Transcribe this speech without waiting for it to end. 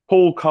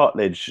Paul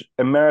Cartledge,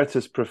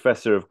 Emeritus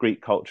Professor of Greek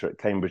Culture at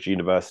Cambridge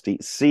University,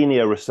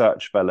 Senior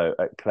Research Fellow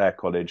at Clare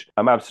College.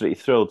 I'm absolutely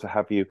thrilled to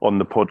have you on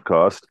the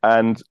podcast.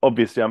 And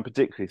obviously, I'm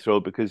particularly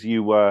thrilled because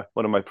you were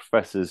one of my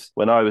professors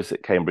when I was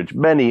at Cambridge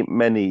many,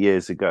 many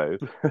years ago.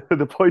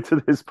 The point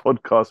of this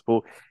podcast,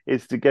 Paul,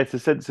 is to get a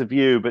sense of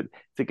you, but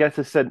to get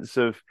a sense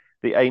of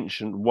the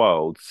ancient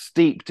world,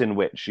 steeped in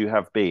which you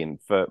have been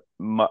for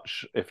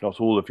much, if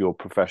not all, of your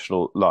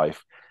professional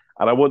life.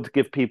 And I want to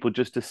give people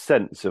just a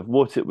sense of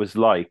what it was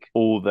like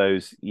all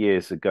those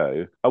years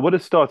ago. I want to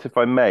start, if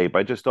I may,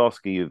 by just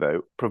asking you,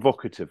 though,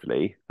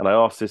 provocatively, and I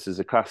ask this as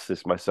a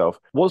classicist myself,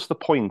 what's the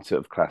point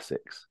of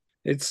classics?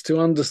 It's to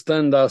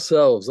understand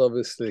ourselves,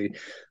 obviously.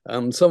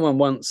 Someone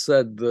once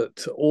said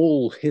that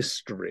all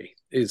history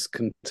is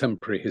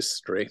contemporary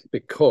history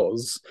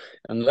because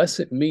unless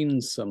it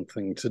means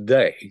something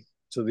today,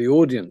 to the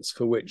audience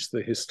for which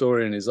the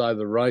historian is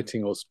either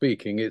writing or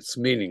speaking, it's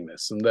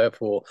meaningless, and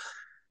therefore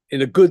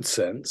in a good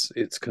sense,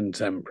 it's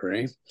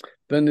contemporary.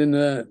 Then in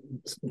a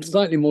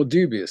slightly more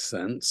dubious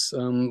sense,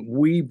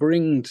 we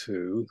bring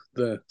to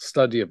the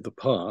study of the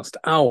past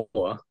our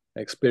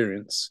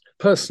experience,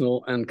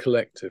 personal and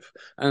collective,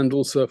 and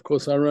also, of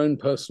course, our own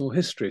personal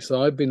history.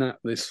 So I've been at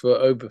this for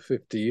over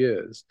 50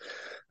 years,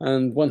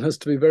 and one has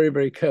to be very,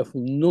 very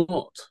careful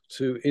not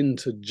to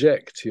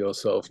interject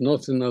yourself,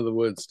 not, in other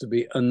words, to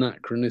be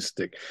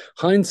anachronistic.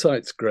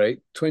 Hindsight's great.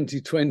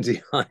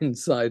 2020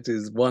 hindsight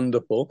is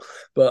wonderful.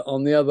 But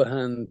on the other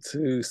hand,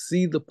 to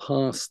see the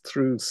past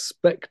through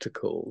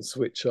spectacles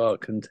which are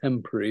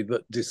contemporary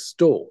that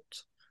distort,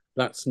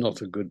 that's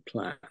not a good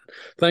plan.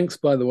 Thanks,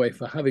 by the way,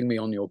 for having me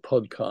on your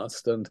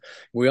podcast. And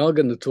we are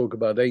going to talk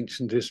about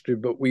ancient history,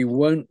 but we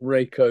won't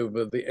rake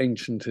over the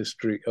ancient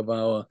history of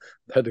our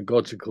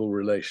pedagogical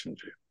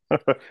relationship.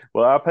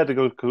 Well, our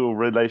pedagogical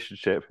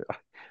relationship,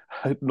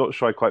 I'm not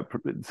sure I quite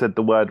said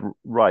the word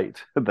right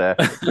there,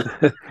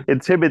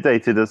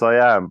 intimidated as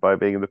I am by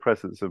being in the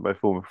presence of my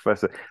former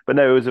professor. But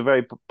no, it was a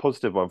very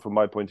positive one from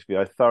my point of view.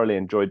 I thoroughly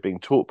enjoyed being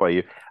taught by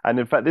you. And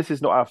in fact, this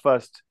is not our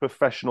first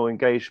professional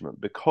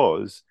engagement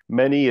because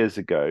many years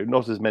ago,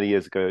 not as many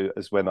years ago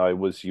as when I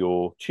was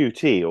your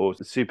tutee or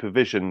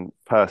supervision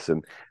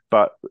person,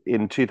 but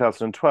in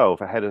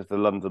 2012, ahead of the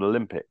London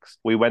Olympics,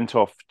 we went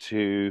off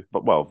to,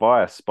 well,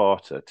 via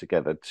Sparta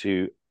together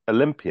to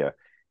Olympia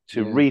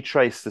to Yeah.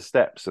 retrace the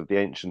steps of the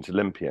ancient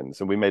Olympians.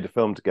 And we made a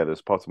film together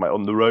as part of my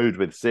On the Road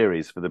with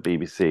series for the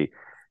BBC.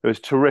 It was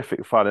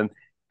terrific fun. And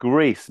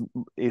Greece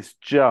is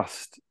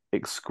just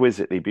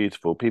exquisitely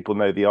beautiful. People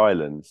know the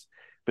islands.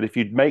 But if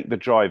you'd make the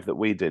drive that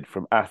we did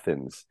from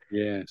Athens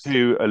Yes.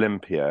 to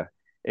Olympia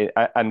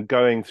and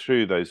going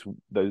through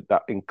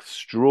that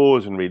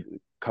extraordinary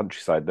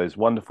countryside, those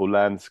wonderful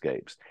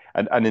landscapes,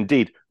 and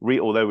indeed,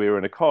 although we were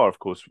in a car, of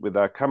course, with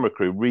our camera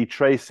crew,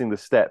 retracing the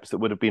steps that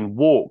would have been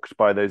walked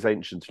by those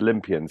ancient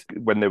Olympians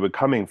when they were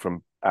coming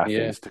from Yeah.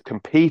 Athens to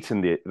compete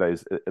in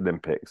those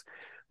Olympics.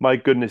 My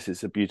goodness,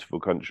 it's a beautiful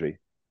country.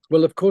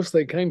 Well, of course,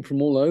 they came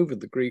from all over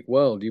the Greek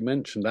world. You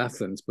mentioned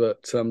Athens,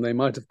 but they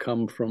might have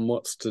come from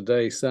what's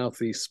today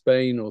southeast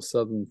Spain or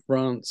southern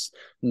France,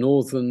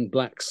 northern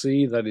Black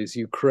Sea, that is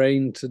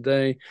Ukraine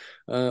today,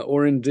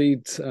 or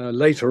indeed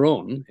later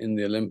on in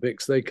the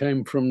Olympics, they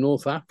came from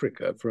North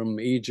Africa, from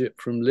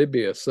Egypt, from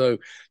Libya. So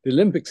the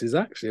Olympics is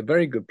actually a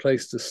very good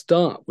place to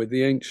start with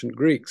the ancient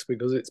Greeks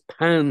because it's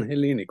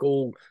pan-Hellenic,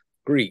 all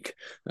Greek.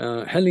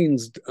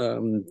 Hellenes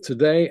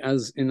today,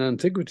 as in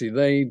antiquity,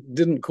 they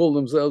didn't call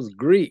themselves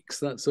Greeks.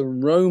 That's a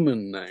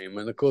Roman name.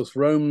 And of course,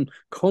 Rome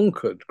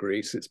conquered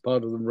Greece. It's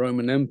part of the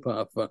Roman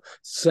Empire for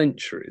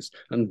centuries.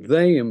 And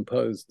they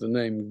imposed the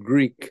name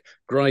Greek,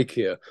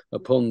 Graecia,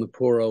 upon the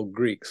poor old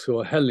Greeks who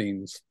are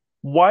Hellenes.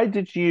 Why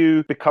did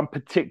you become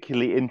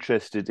particularly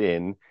interested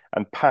in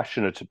and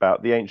passionate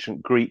about the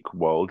ancient Greek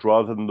world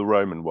rather than the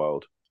Roman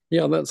world?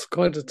 Yeah, that's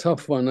quite a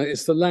tough one.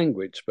 It's the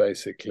language,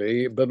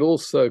 basically, but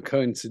also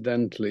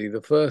coincidentally,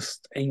 the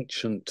first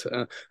ancient,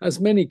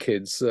 as many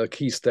kids,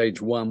 Key Stage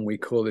 1, we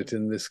call it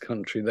in this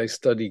country, they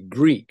study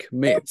Greek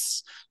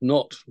myths,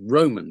 not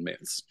Roman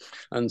myths.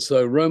 And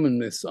so Roman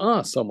myths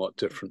are somewhat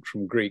different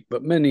from Greek,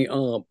 but many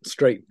are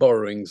straight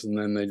borrowings and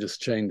then they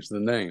just change the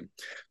name.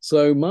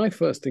 So my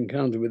first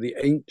encounter with the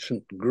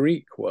ancient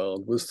Greek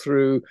world was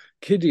through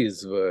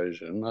Kiddy's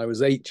version, I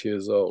was 8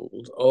 years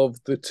old, of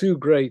the two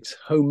great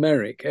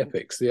Homeric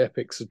epics, the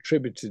epics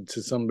attributed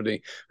to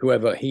somebody,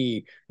 whoever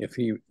if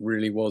he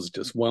really was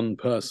just one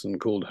person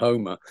called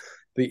Homer,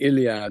 the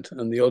Iliad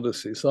and the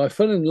Odyssey. So I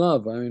fell in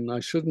love, I mean, I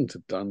shouldn't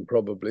have done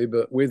probably,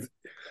 but with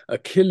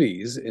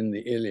Achilles in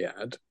the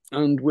Iliad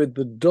and with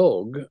the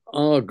dog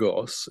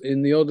Argos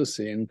in the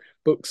Odyssey. In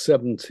book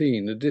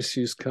 17,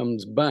 Odysseus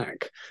comes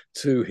back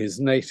to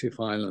his native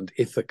island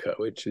Ithaca,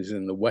 which is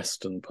in the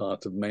western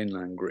part of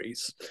mainland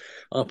Greece.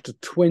 After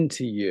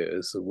 20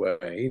 years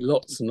away,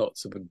 lots and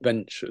lots of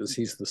adventures,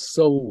 he's the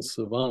sole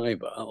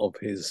survivor of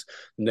his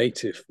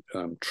native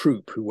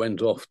troop who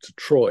went off to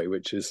Troy,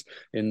 which is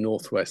in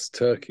northwest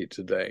Turkey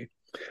today.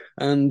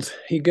 And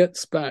he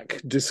gets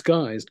back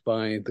disguised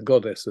by the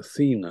goddess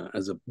Athena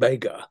as a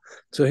beggar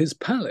to his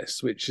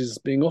palace, which is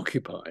being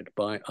occupied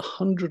by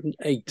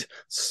 108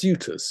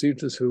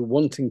 suitors who are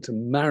wanting to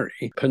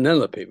marry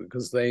Penelope,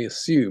 because they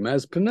assume,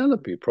 as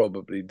Penelope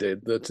probably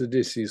did, that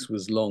Odysseus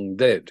was long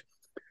dead.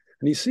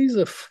 And he sees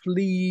a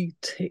flea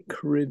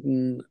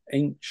tick-ridden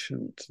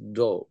ancient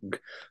dog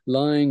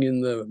lying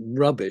in the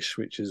rubbish,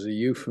 which is a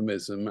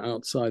euphemism,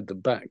 outside the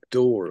back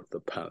door of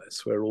the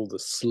palace, where all the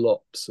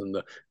slops and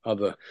the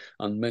other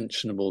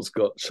unmentionables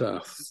got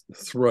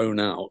thrown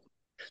out.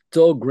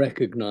 Dog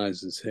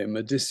recognizes him.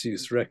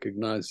 Odysseus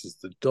recognizes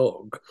the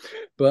dog,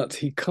 but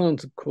he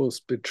can't, of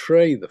course,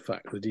 betray the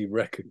fact that he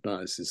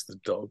recognizes the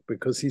dog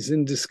because he's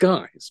in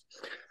disguise.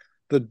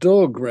 The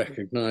dog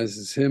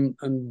recognizes him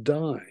and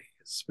dies,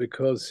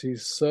 because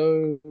he's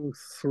so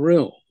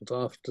thrilled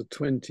after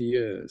 20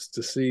 years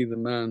to see the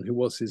man who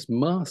was his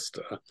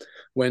master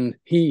when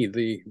he,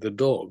 the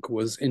dog,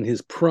 was in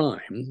his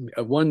prime,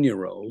 a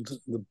 1-year-old,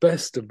 the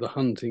best of the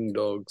hunting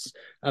dogs,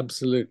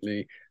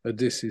 absolutely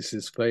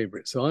Odysseus's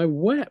favorite. So I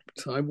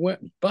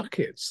wept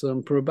buckets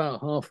for about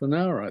half an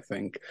hour, I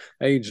think,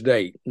 aged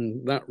 8,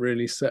 and that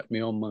really set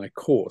me on my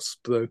course.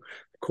 Though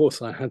of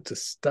course, I had to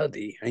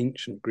study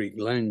ancient Greek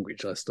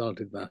language. I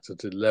started that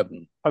at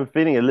 11. I'm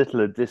feeling a little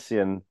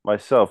Odyssean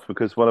myself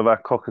because one of our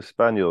Cocker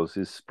Spaniels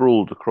is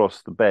sprawled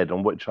across the bed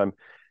on which I'm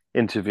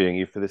interviewing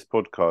you for this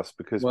podcast,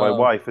 because my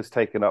wife has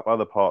taken up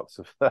other parts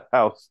of the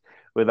house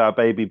with our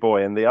baby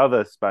boy and the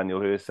other spaniel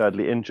who is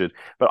sadly injured.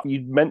 But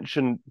you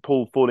mentioned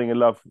Paul falling in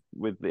love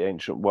with the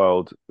ancient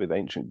world, with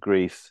ancient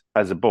Greece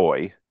as a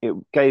boy. It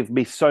gave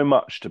me so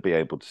much to be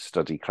able to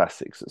study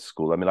classics at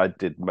school. I mean, I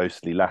did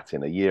mostly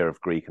Latin, a year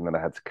of Greek, and then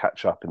I had to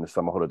catch up in the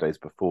summer holidays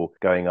before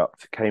going up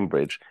to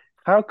Cambridge.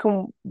 How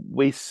can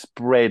we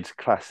spread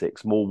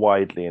classics more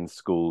widely in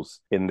schools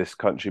in this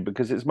country?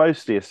 Because it's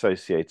mostly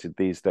associated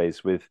these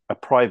days with a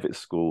private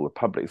school, a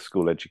public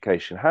school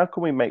education. How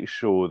can we make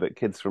sure that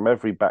kids from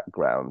every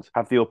background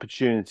have the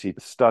opportunity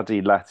to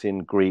study Latin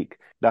and Greek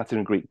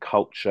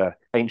culture,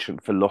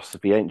 ancient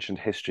philosophy, ancient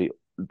history,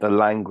 the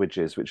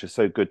languages, which are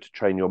so good to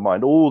train your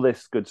mind, all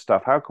this good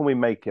stuff? How can we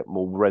make it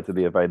more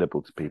readily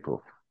available to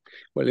people?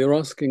 Well, you're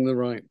asking the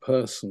right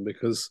person,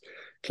 because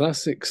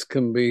classics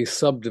can be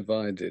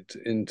subdivided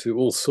into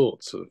all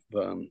sorts of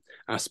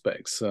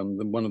aspects.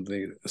 One of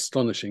the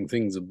astonishing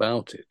things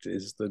about it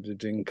is that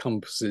it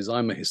encompasses,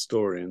 I'm a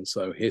historian,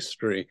 so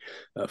history,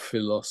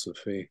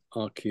 philosophy,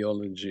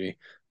 archaeology,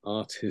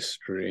 art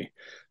history,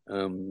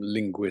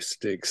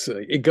 linguistics,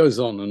 it goes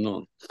on and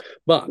on.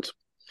 But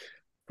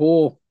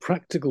for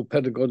practical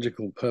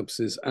pedagogical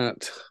purposes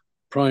at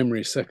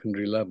primary,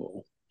 secondary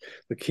level,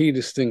 the key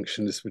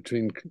distinction is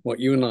between what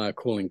you and I are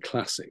calling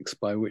classics,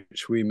 by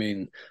which we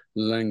mean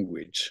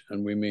language,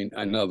 and we mean,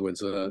 in other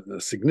words, a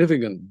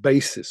significant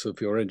basis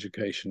of your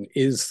education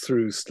is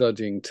through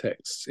studying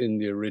texts in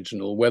the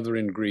original, whether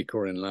in Greek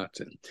or in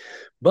Latin.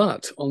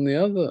 But on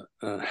the other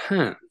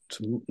hand,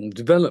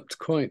 developed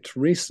quite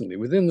recently,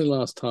 within the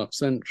last half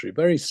century,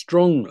 very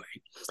strongly,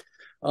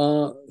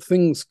 are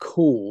things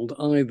called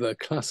either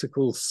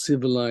classical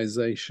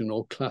civilization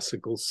or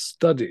classical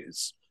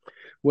studies,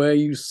 where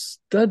you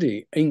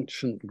study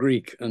ancient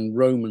Greek and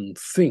Roman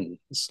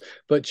things,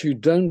 but you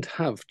don't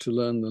have to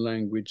learn the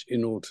language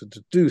in order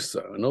to do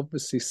so. And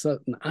obviously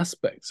certain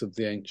aspects of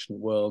the ancient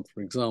world,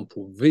 for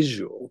example,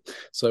 visual,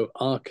 so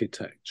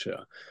architecture,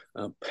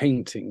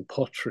 painting,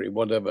 pottery,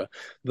 whatever,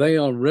 they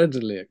are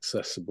readily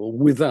accessible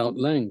without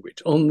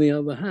language. On the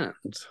other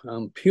hand,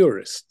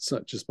 purists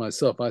such as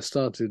myself, I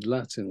started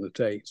Latin at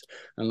 8,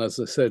 and as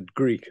I said,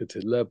 Greek at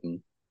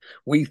 11.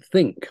 We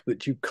think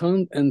that you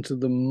can't enter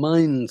the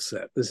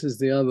mindset. This is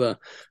the other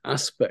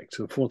aspect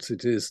of what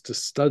it is to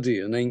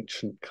study an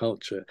ancient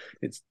culture.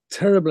 It's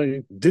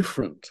terribly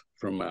different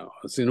from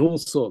ours in all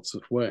sorts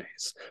of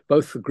ways,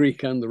 both the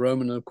Greek and the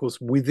Roman, and of course,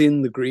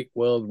 within the Greek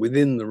world,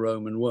 within the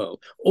Roman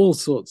world, all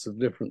sorts of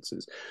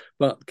differences.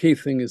 But the key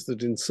thing is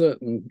that in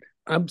certain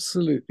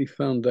absolutely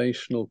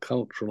foundational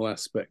cultural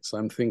aspects,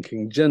 I'm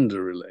thinking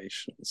gender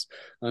relations,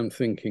 I'm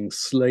thinking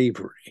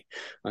slavery,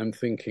 I'm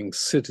thinking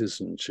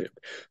citizenship.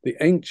 The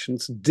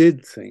ancients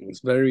did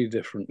things very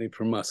differently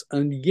from us,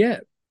 and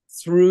yet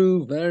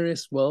through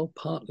various, well,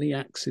 partly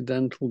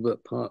accidental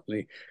but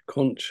partly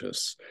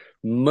conscious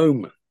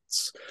moments.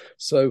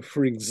 So,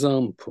 for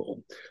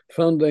example,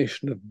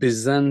 foundation of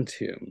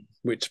Byzantium,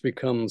 which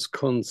becomes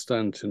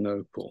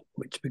Constantinople,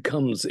 which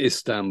becomes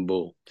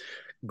Istanbul.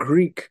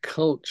 Greek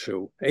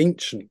culture,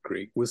 ancient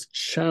Greek, was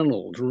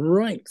channeled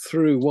right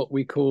through what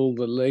we call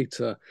the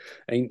later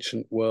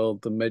ancient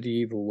world, the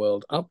medieval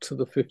world, up to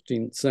the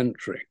 15th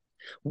century.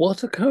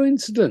 What a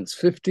coincidence,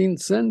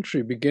 15th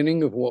century,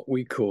 beginning of what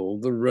we call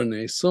the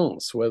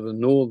Renaissance, whether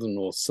northern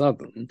or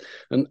southern,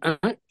 and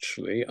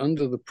actually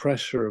under the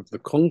pressure of the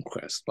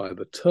conquest by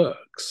the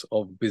Turks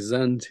of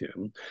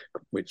Byzantium,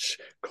 which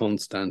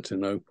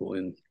Constantinople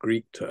in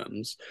Greek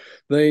terms,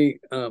 they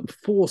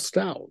forced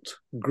out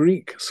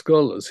Greek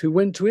scholars who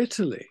went to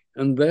Italy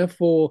and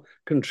therefore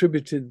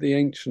contributed the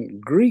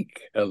ancient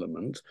Greek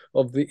element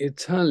of the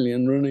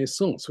Italian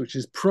Renaissance, which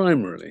is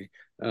primarily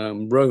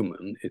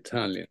Roman.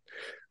 Italian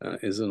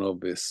is an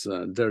obvious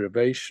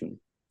derivation.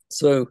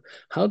 So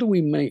how do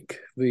we make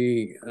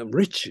the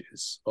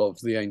riches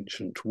of the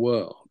ancient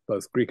world,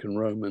 both Greek and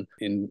Roman,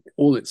 in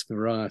all its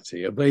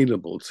variety,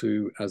 available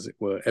to, as it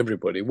were,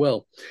 everybody?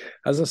 Well,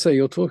 as I say,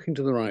 you're talking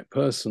to the right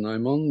person.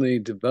 I'm on the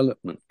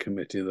development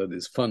committee, that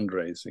is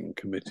fundraising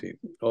committee,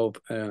 of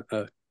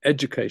an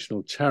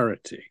educational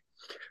charity,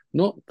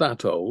 not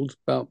that old,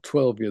 about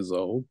 12 years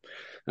old,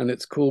 and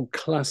it's called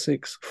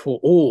Classics for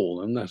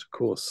All, and that, of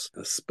course,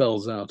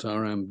 spells out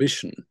our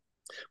ambition.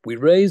 We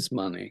raise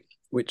money,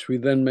 which we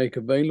then make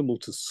available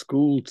to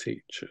school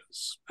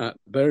teachers at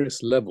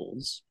various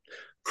levels,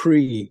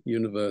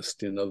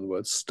 pre-university, in other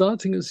words,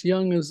 starting as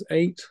young as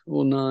 8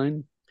 or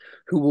 9,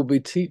 who will be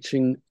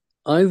teaching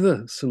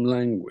either some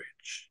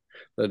language,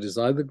 that is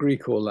either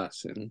Greek or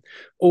Latin,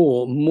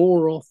 or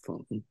more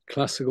often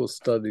classical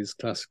studies,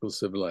 classical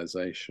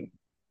civilization.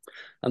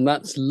 And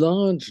that's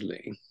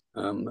largely,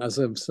 as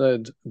I've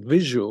said,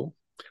 visual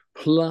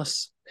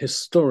plus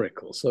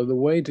historical. So the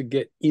way to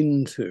get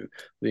into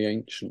the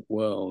ancient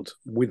world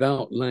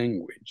without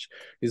language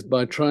is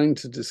by trying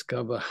to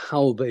discover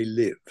how they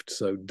lived.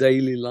 So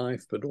daily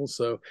life, but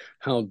also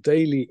how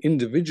daily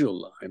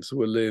individual lives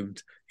were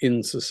lived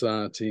in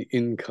society,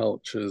 in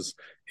cultures,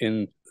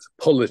 in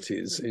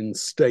polities, in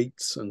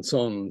states, and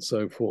so on and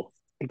so forth.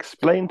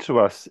 Explain to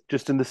us,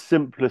 just in the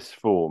simplest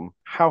form,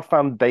 how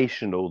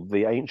foundational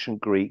the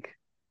ancient Greek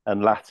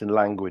and Latin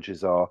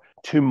languages are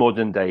to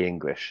modern day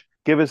English.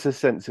 Give us a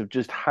sense of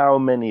just how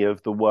many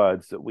of the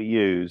words that we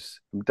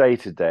use from day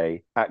to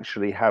day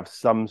actually have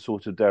some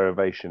sort of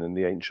derivation in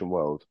the ancient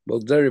world. Well,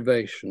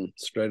 derivation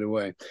straight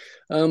away.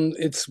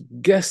 It's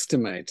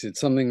guesstimated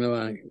something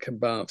like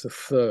about a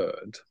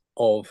third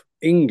of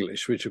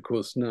English, which of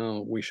course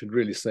now we should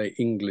really say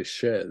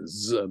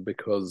Englishes,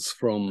 because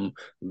from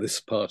this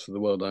part of the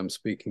world I'm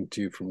speaking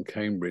to you from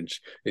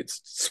Cambridge,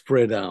 it's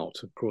spread out,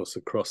 of course,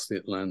 across the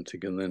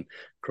Atlantic and then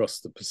across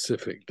the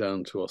Pacific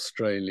down to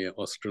Australia,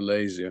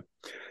 Australasia.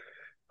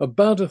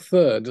 About a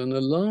third, and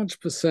a large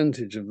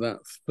percentage of that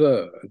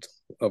third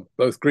of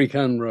both Greek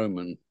and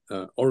Roman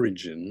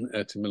origin,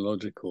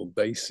 etymological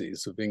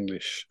bases of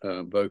English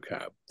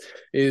vocab,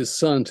 is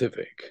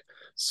scientific.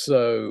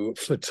 So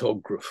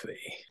photography,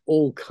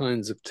 all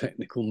kinds of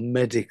technical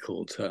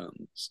medical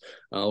terms.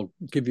 I'll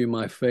give you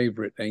my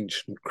favorite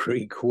ancient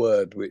Greek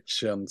word,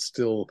 which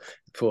still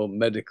for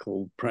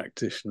medical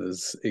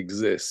practitioners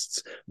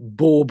exists,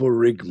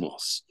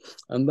 borborygmos.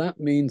 And that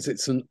means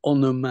it's an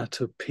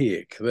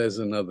onomatopoeic. There's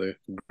another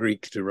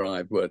Greek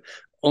derived word.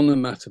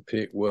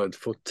 Onomatopoeic word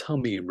for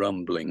tummy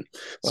rumbling.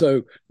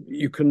 So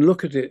you can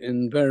look at it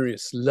in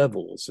various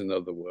levels, in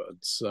other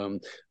words.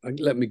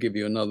 Let me give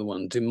you another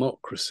one,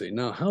 democracy.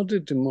 Now, how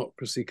did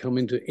democracy come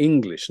into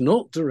English?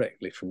 Not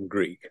directly from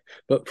Greek,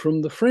 but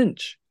from the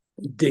French,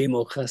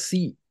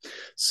 démocratie.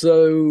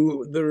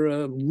 So there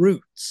are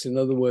roots. In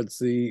other words,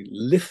 the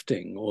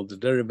lifting or the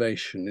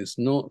derivation is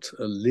not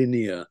a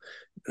linear,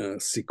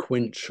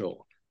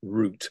 sequential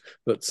route,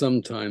 but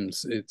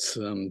sometimes it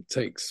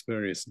takes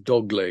various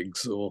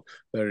doglegs or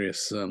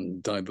various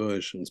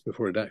diversions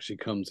before it actually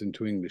comes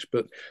into English.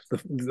 But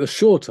the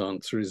short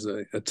answer is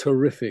a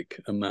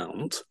terrific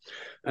amount.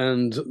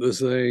 And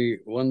there's a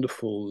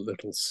wonderful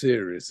little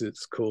series.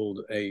 It's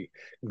called A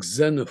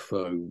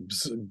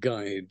Xenophobe's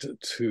Guide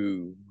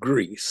to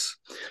Greece.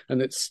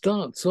 And it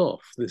starts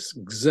off, this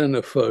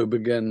xenophobe,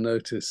 again,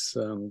 notice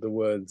the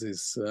words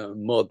is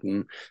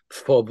modern,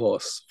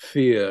 phobos,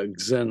 fear,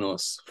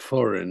 xenos,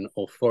 foreign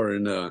or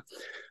foreigner.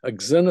 A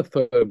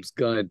Xenophobe's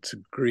Guide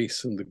to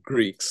Greece and the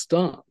Greeks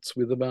starts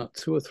with about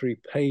 2 or 3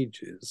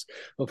 pages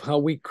of how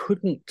we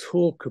couldn't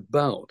talk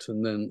about,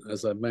 and then,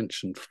 as I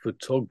mentioned,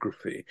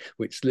 photography,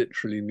 which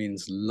literally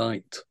means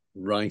light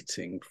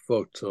writing,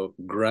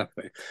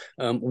 photography,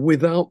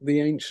 without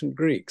the ancient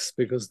Greeks,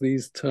 because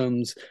these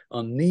terms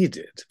are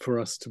needed for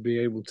us to be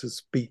able to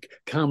speak.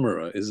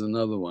 Camera is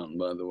another one,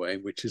 by the way,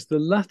 which is the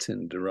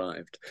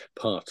Latin-derived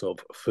part of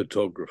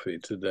photography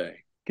today.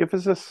 Give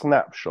us a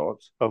snapshot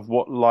of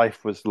what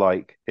life was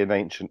like in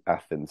ancient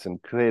Athens,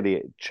 and clearly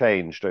it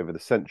changed over the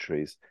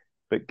centuries,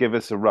 but give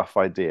us a rough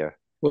idea.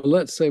 Well,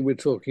 let's say we're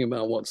talking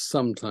about what's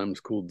sometimes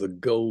called the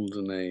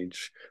golden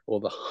age or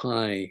the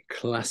high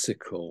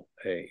classical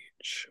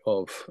age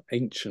of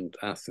ancient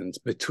Athens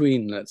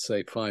between, let's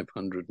say,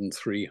 500 and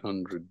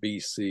 300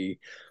 BC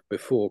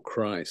before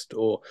Christ,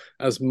 or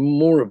as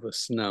more of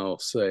us now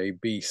say,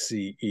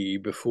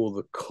 BCE, before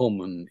the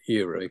Common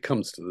Era. It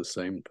comes to the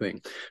same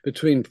thing,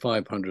 between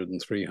 500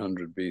 and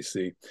 300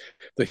 BC.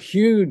 The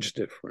huge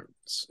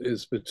difference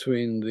is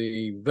between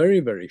the very,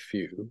 very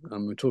few,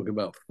 and we're talking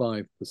about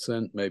 5%,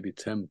 maybe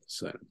 10%,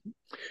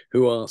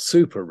 who are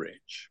super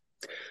rich,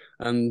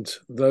 and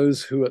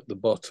those who at the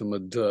bottom are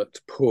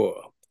dirt poor.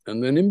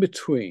 And then in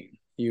between,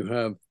 you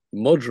have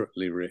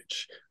moderately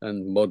rich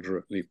and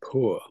moderately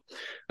poor.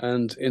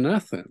 And in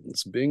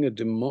Athens, being a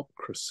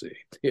democracy,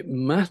 it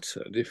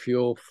mattered if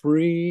you're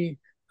free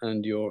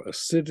and you're a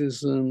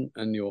citizen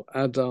and you're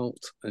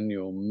adult and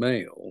you're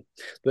male,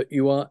 that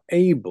you are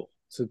able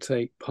to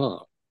take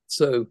part.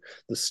 So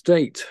the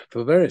state,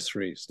 for various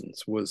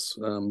reasons, was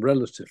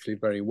relatively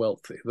very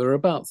wealthy. There are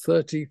about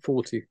 30,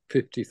 40,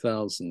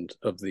 50,000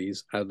 of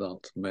these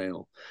adult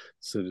male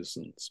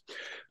citizens,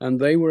 and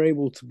they were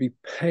able to be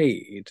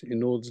paid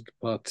in order to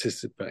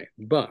participate.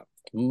 But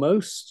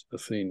most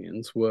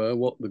Athenians were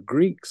what the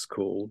Greeks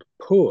called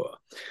poor.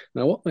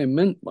 Now, what they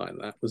meant by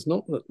that was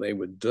not that they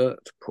were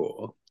dirt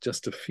poor,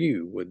 just a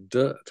few were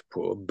dirt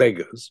poor,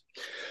 beggars,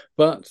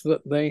 but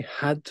that they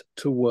had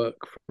to work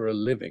for a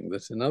living,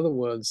 that in other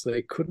words,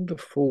 they couldn't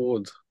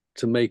afford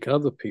to make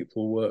other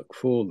people work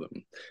for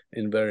them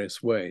in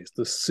various ways.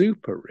 The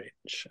super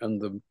rich and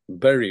the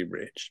very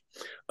rich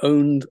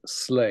owned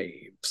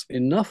slaves,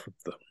 enough of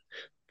them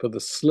for the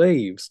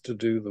slaves to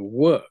do the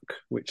work,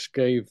 which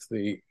gave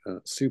the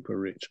super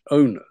rich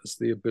owners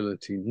the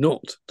ability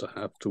not to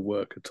have to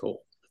work at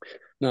all.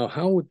 Now,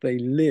 how would they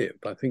live?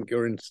 I think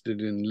you're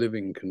interested in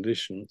living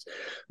conditions.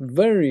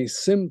 Very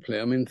simply,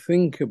 I mean,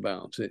 think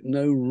about it.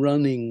 No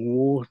running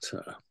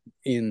water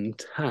in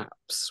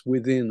taps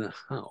within a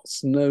house,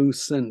 no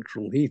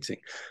central heating.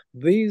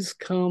 These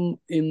come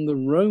in the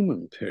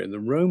Roman period. The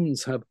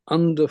Romans have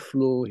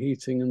underfloor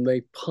heating and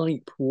they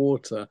pipe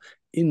water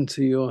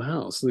into your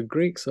house. The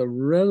Greeks are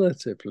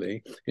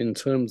relatively, in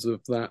terms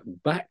of that,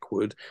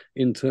 backward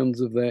in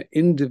terms of their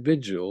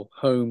individual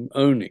home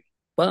owning.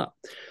 But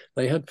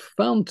they had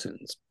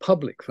fountains,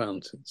 public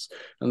fountains,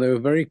 and they were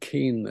very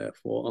keen,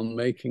 therefore, on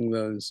making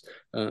those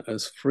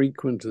as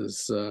frequent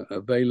as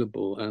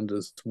available and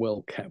as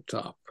well kept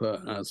up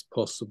as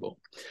possible.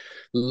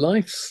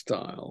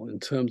 Lifestyle, in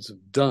terms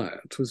of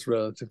diet, was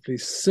relatively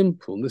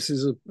simple. This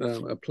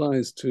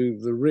applies to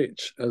the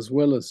rich as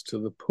well as to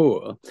the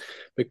poor,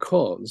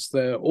 because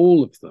they're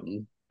all of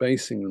them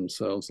basing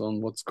themselves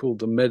on what's called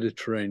the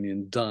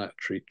Mediterranean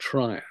dietary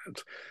triad.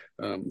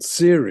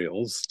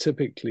 Cereals,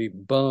 typically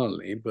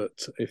barley,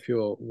 but if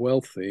you're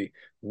wealthy,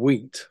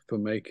 wheat for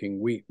making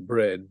wheat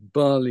bread.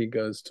 Barley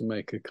goes to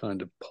make a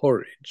kind of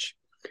porridge.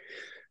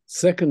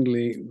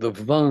 Secondly, the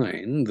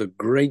vine, the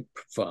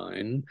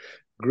grapevine.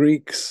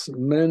 Greeks,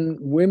 men,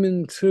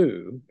 women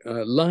too,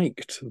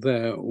 liked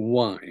their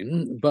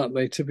wine, but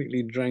they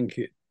typically drank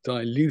it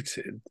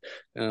diluted,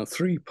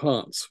 3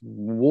 parts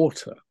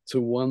water to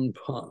 1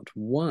 part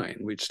wine,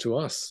 which to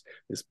us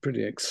is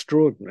pretty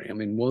extraordinary. I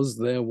mean, was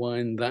their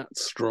wine that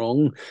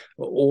strong,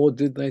 or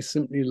did they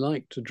simply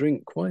like to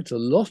drink quite a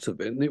lot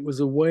of it? And it was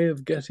a way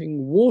of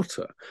getting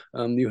water.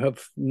 You have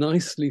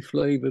nicely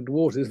flavored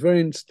water. It's a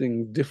very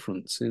interesting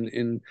difference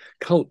in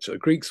culture.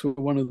 Greeks were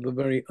one of the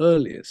very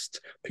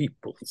earliest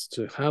peoples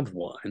to have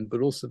wine,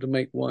 but also to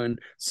make wine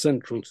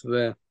central to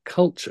their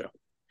culture.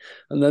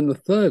 And then the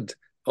third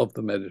of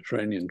the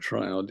Mediterranean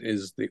triad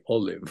is the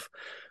olive.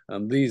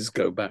 These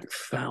go back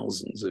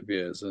thousands of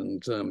years,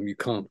 and you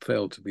can't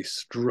fail to be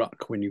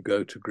struck when you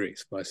go to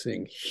Greece by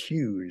seeing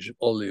huge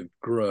olive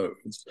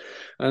groves.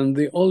 And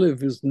the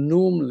olive is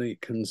normally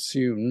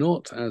consumed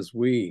not as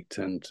we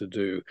tend to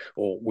do,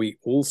 or we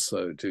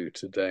also do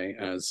today,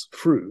 as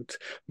fruit,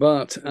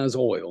 but as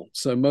oil.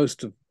 So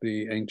most of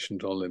the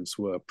ancient olives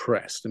were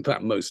pressed. In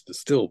fact, most are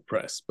still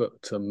pressed, but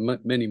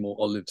many more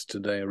olives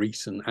today are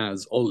eaten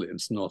as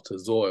olives, not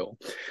as oil.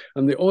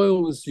 And the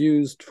oil was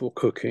used for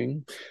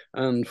cooking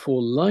and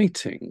for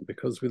lighting,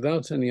 because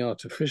without any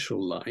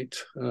artificial light,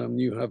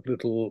 you have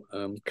little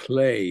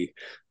clay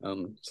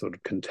sort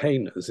of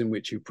containers in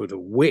which you put a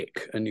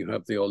wick and you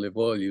have the olive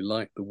oil, you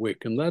light the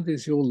wick, and that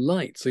is your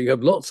light. So you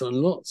have lots and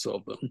lots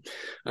of them.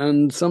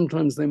 And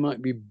sometimes they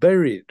might be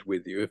buried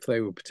with you if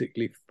they were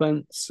particularly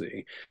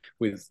fancy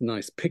with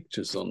nice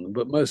pictures on them,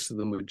 but most of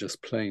them were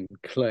just plain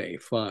clay,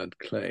 fired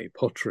clay,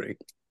 pottery.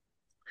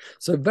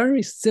 So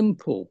very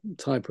simple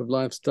type of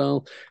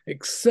lifestyle,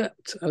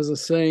 except, as I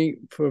say,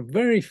 for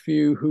very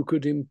few who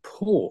could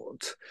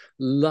import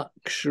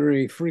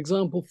luxury, for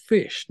example,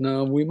 fish.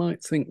 Now, we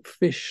might think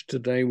fish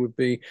today would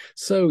be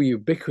so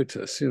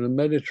ubiquitous. You know,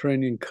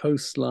 Mediterranean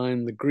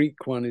coastline, the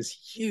Greek one is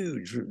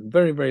huge,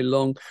 very, very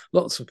long,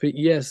 lots of fish,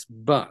 yes,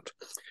 but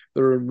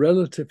there are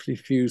relatively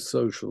few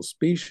social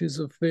species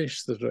of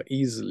fish that are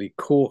easily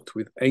caught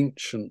with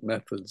ancient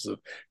methods of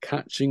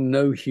catching,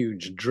 no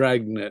huge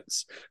drag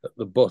nets at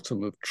the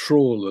bottom of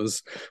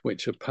trawlers,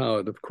 which are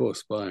powered, of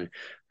course, by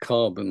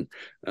carbon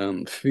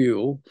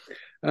fuel.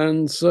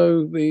 And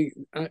so the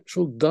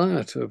actual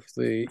diet of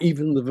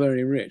even the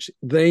very rich,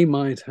 they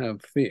might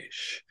have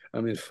fish. I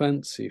mean,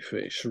 fancy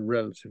fish,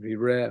 relatively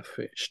rare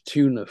fish,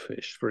 tuna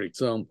fish, for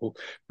example,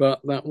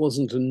 but that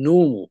wasn't a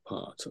normal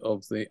part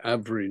of the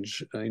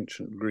average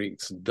ancient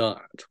Greek's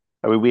diet.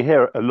 I mean, we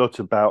hear a lot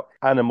about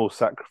animal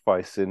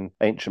sacrifice in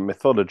ancient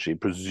mythology.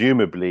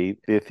 Presumably,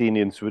 the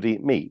Athenians would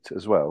eat meat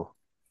as well.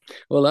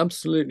 Well,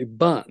 absolutely.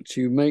 But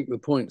you make the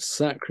point,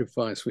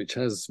 sacrifice, which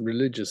has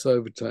religious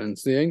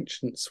overtones. The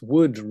ancients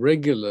would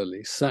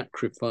regularly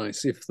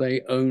sacrifice if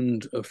they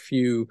owned a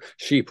few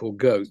sheep or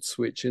goats,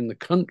 which in the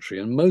country,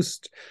 and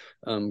most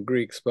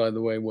Greeks, by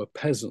the way, were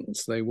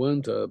peasants. They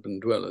weren't urban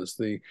dwellers.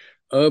 The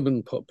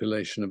urban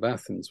population of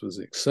Athens was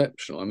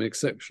exceptional. I mean,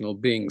 exceptional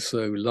being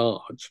so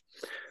large.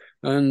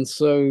 And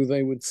so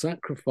they would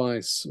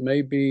sacrifice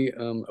maybe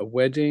a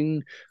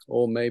wedding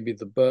or maybe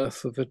the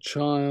birth of a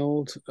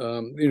child,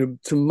 to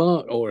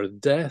mark, or a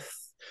death.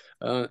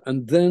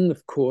 And then,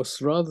 of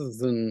course, rather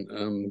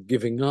than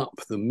giving up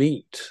the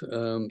meat,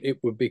 it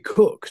would be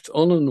cooked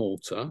on an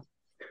altar.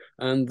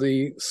 And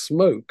the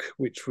smoke,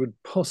 which would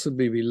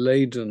possibly be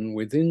laden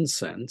with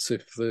incense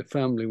if the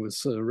family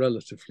was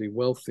relatively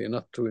wealthy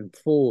enough to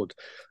afford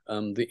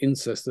the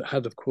incense that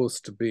had, of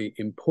course, to be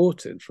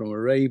imported from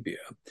Arabia,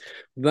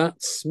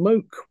 that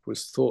smoke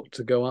was thought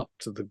to go up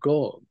to the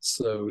gods.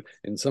 So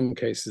in some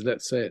cases,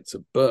 let's say it's a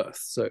birth,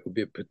 so it would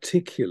be a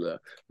particular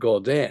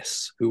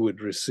goddess who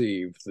would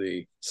receive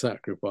the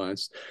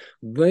sacrifice.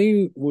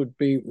 They would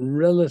be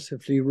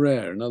relatively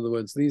rare. In other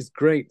words, these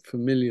great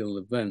familial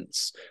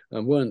events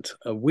weren't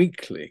a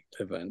weekly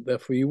event,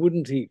 therefore you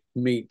wouldn't eat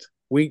meat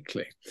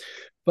weekly.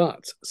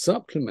 But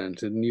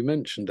supplemented, and you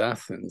mentioned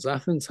Athens,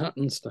 Athens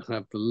happens to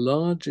have the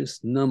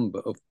largest number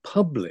of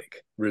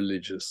public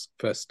religious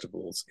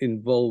festivals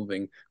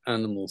involving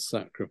animal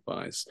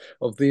sacrifice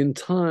of the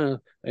entire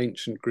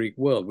ancient Greek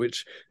world,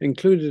 which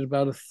included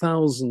about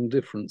 1,000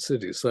 different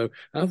cities. So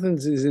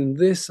Athens is in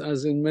this,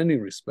 as in many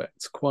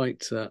respects,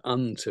 quite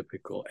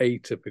untypical,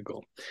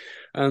 atypical.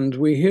 And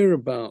we hear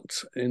about,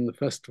 in the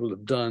festival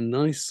of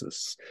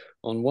Dionysus,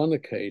 on one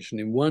occasion,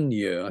 in one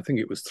year, I think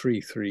it was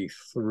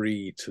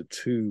 333 to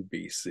 2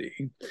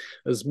 BC,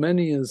 as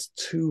many as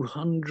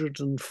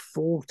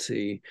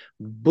 240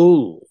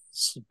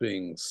 bulls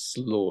being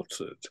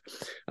slaughtered.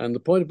 And the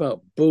point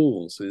about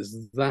bulls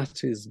is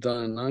that is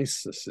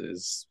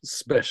Dionysus's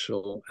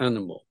special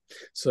animal.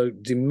 So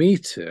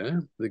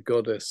Demeter, the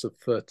goddess of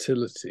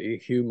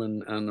fertility,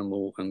 human,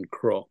 animal, and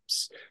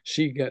crops,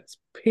 she gets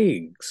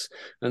pigs,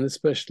 and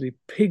especially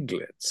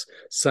piglets,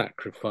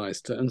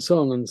 sacrificed to, and so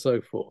on and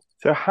so forth.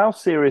 So how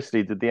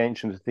seriously did the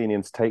ancient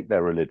Athenians take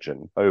their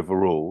religion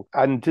overall?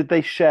 And did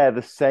they share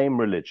the same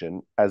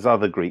religion as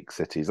other Greek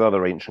cities,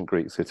 other ancient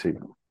Greek cities?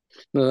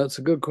 No, that's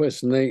a good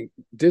question. They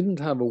didn't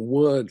have a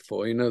word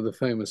for, the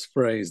famous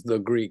phrase, the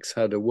Greeks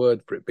had a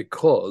word for it,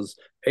 because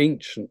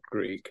ancient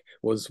Greek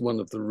was one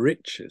of the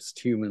richest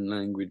human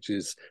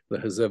languages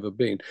there has ever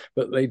been.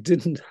 But they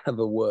didn't have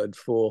a word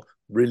for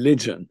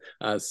religion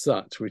as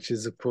such, which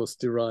is, of course,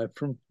 derived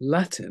from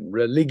Latin,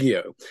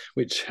 religio,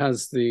 which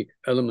has the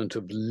element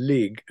of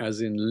lig,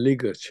 as in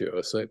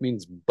ligature. So it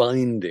means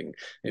binding.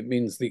 It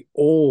means the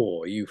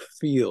awe you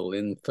feel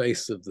in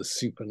face of the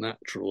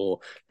supernatural or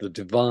the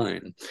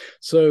divine.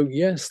 So,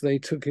 yes, they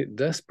took it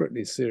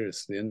desperately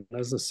seriously. And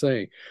as I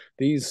say,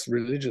 these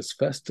religious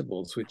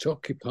festivals, which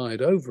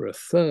occupied over a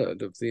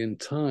third of the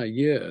entire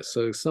year.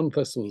 So some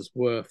festivals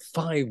were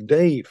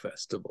 5-day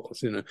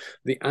festivals,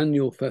 the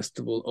annual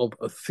festival of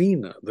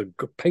Athena, the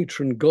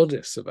patron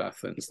goddess of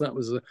Athens. That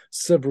was a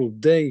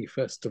several-day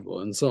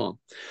festival and so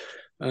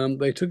on.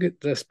 They took it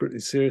desperately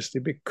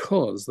seriously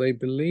because they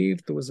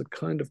believed there was a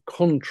kind of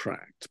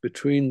contract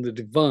between the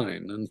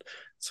divine. And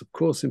it's, of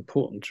course,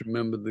 important to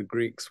remember the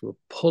Greeks were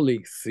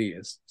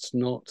polytheists,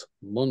 not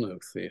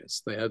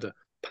monotheists. They had a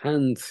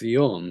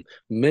pantheon,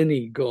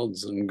 many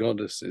gods and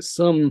goddesses,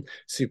 some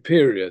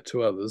superior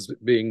to others,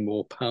 being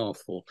more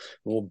powerful,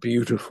 more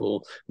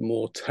beautiful,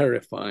 more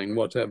terrifying,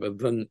 whatever,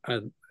 than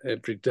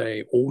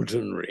everyday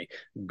ordinary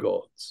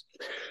gods.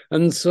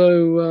 And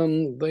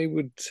so they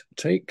would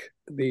take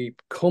the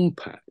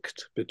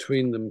compact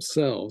between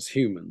themselves,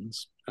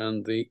 humans,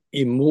 and the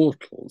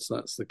immortals,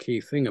 that's the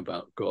key thing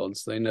about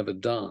gods, they never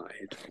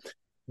died,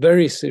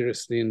 very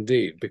seriously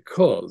indeed,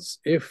 because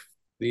if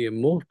the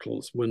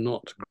immortals were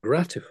not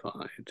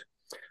gratified,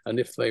 and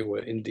if they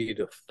were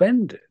indeed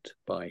offended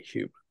by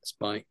humans,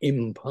 by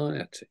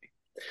impiety,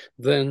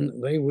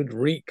 then they would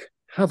wreak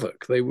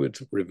havoc, they would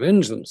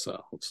revenge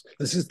themselves.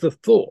 This is the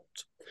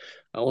thought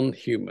on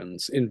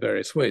humans in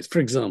various ways. For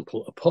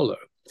example, Apollo.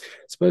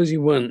 Suppose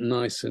you weren't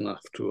nice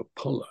enough to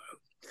Apollo,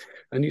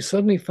 and you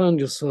suddenly found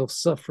yourself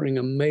suffering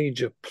a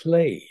major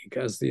plague,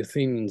 as the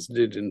Athenians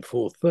did in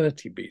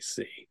 430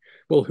 BC.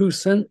 Well, who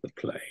sent the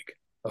plague?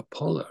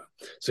 Apollo.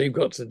 So you've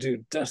got to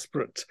do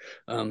desperate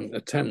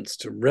attempts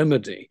to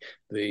remedy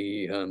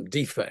the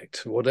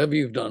defect. Whatever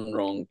you've done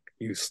wrong,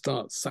 you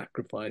start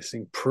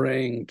sacrificing,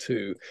 praying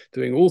to,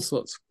 doing all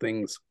sorts of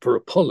things for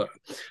Apollo.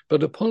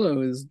 But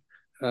Apollo is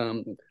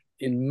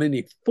in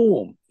many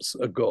forms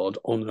a god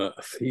on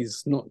earth.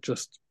 He's not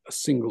just a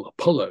single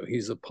Apollo.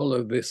 He's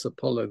Apollo this,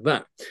 Apollo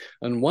that.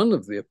 And one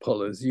of the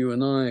Apollos, you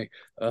and I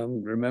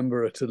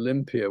remember at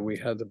Olympia, we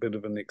had a bit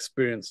of an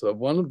experience of.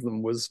 One of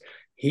them was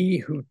he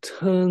who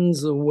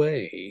turns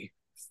away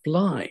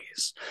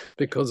flies,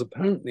 because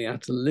apparently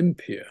at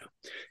Olympia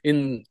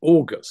in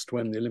August,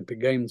 when the Olympic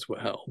Games were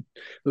held,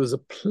 there was a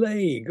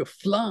plague of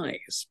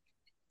flies.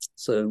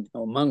 So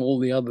among all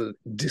the other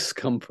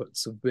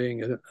discomforts of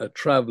being a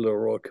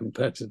traveler or a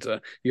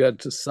competitor, you had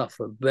to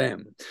suffer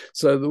them.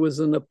 So there was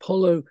an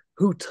Apollo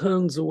who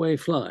turns away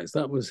flies.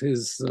 That was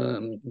his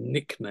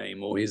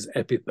nickname or his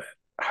epithet.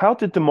 How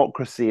did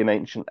democracy in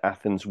ancient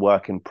Athens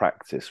work in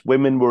practice?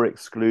 Women were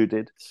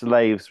excluded,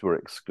 slaves were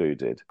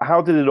excluded.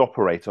 How did it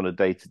operate on a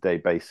day-to-day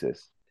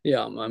basis?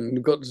 Yeah,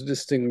 we've got to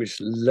distinguish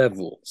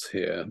levels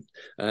here.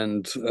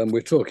 And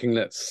we're talking,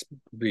 let's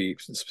be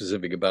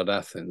specific about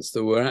Athens.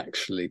 There were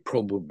actually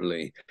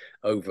probably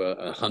over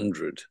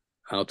 100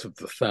 out of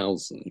the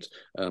 1,000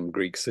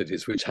 Greek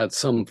cities which had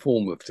some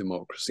form of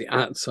democracy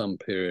at some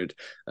period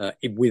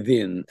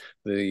within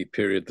the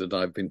period that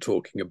I've been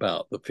talking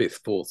about, the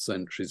 5th, 4th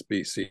centuries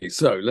BC.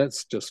 So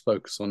let's just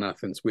focus on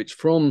Athens, which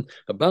from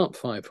about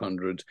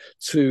 500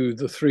 to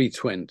the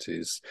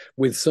 320s,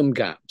 with some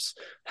gaps,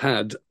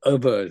 had a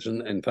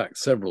version, in fact,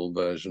 several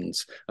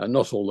versions,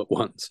 not all at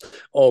once,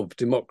 of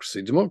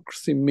democracy.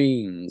 Democracy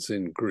means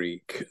in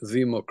Greek,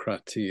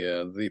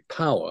 demokratia, the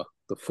power,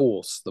 the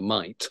force, the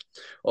might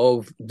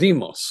of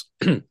demos.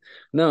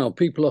 Now,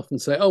 people often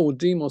say, oh, well,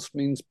 demos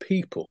means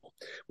people.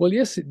 Well,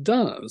 yes, it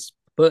does.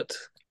 But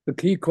the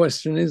key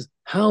question is,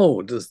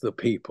 how does the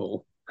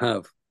people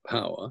have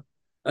power,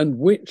 and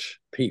which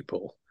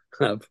people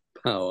have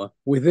power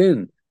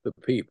within the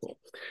people?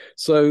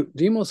 So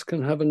demos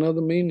can have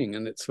another meaning,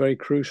 and it's very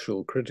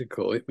crucial,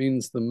 critical. It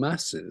means the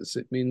masses,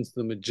 it means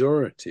the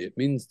majority, it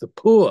means the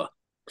poor.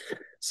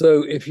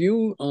 So if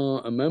you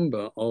are a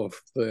member of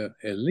the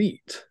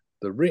elite,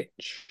 the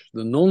rich,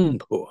 the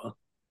non-poor,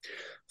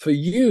 for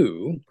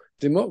you,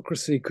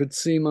 democracy could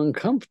seem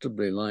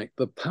uncomfortably like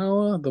the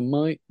power, the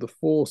might, the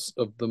force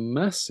of the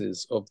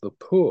masses of the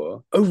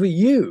poor over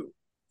you.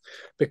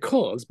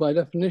 Because, by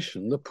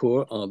definition, the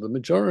poor are the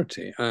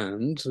majority.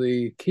 And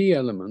the key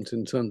element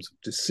in terms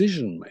of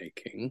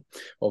decision-making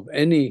of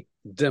any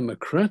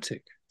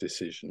democratic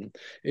decision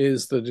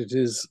is that it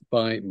is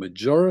by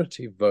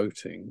majority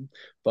voting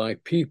by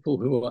people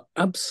who are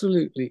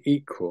absolutely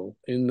equal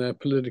in their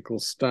political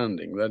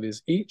standing. That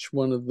is, each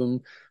one of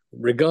them,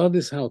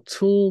 regardless how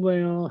tall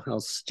they are, how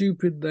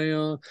stupid they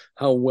are,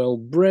 how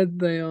well-bred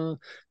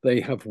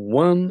they have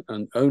one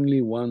and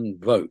only one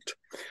vote,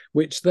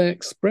 which they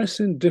express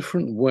in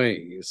different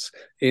ways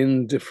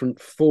in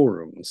different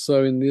forums.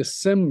 So in the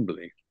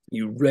assembly,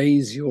 you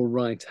raise your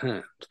right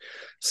hand.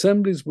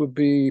 Assemblies would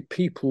be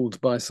peopled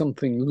by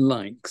something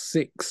like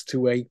 6,000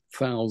 to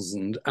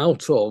 8,000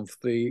 out of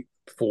the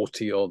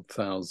 40-odd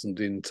thousand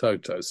in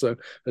toto. So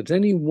at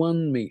any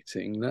one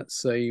meeting,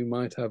 let's say you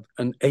might have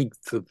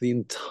 1/8 of the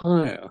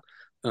entire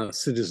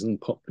citizen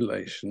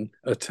population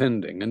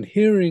attending and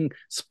hearing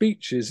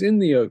speeches in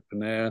the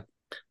open air,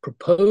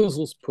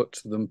 proposals put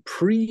to them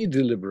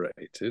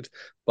pre-deliberated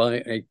by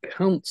a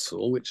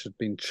council which had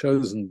been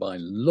chosen by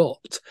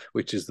lot,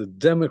 which is the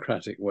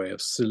democratic way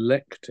of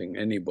selecting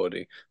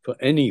anybody for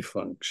any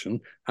function,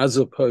 as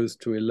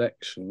opposed to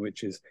election,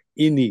 which is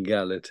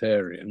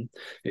inegalitarian.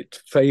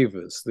 It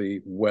favors the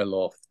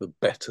well-off, the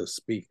better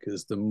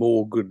speakers, the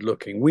more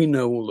good-looking. We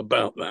know all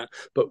about that,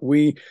 but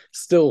we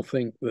still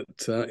think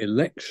that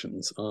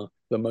elections are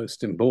the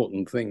most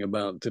important thing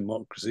about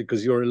democracy,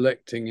 because you're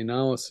electing, in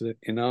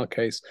our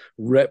case,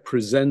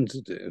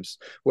 representatives,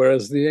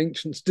 whereas the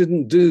ancients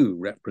didn't do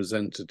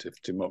representative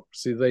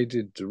democracy, they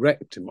did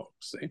direct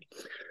democracy.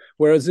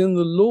 Whereas in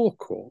the law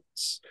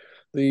courts,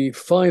 the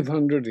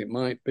 500, it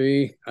might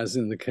be, as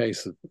in the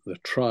case of the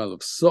trial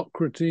of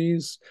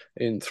Socrates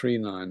in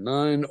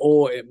 399,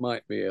 or it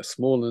might be a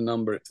smaller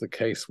number if the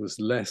case was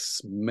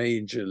less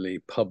majorly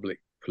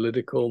public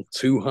political,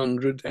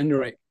 200,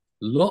 anyway,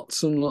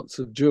 lots and lots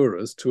of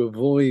jurors to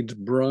avoid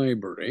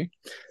bribery.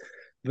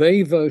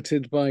 They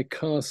voted by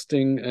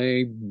casting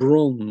a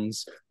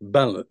bronze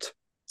ballot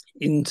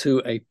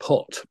into a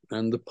pot,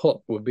 and the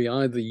pot would be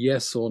either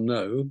yes or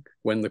no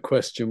when the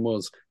question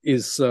was,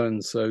 is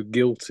so-and-so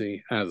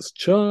guilty as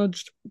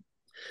charged?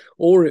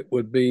 Or it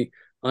would be,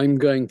 I'm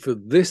going for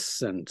this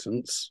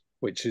sentence,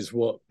 which is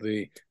what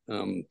the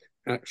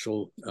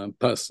actual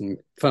person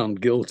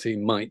found guilty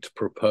might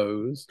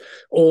propose,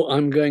 or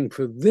I'm going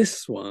for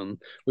this one,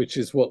 which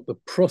is what the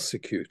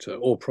prosecutor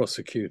or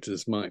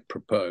prosecutors might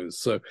propose.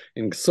 So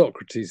in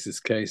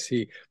Socrates' case,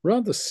 he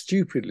rather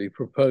stupidly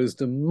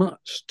proposed a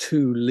much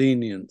too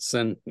lenient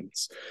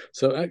sentence.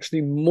 So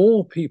actually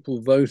more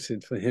people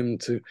voted for him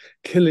to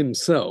kill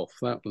himself,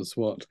 that was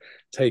what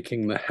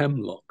taking the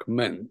hemlock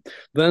meant,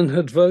 than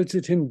had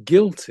voted him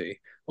guilty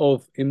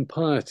of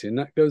impiety. And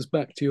that goes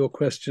back to your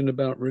question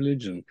about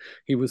religion.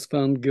 He was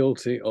found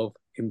guilty of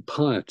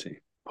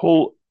impiety.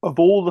 Paul, of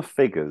all the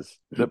figures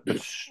that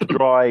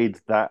bestride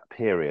that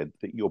period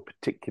that you're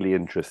particularly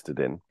interested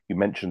in, you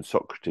mentioned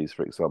Socrates,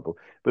 for example,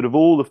 but of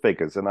all the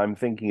figures, and I'm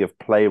thinking of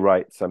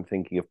playwrights, I'm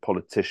thinking of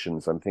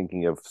politicians, I'm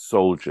thinking of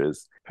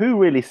soldiers, who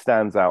really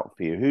stands out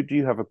for you? Who do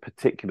you have a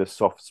particular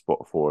soft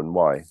spot for, and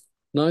why?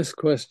 Nice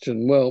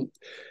question. Well,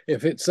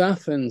 if it's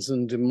Athens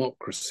and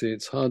democracy,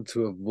 it's hard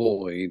to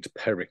avoid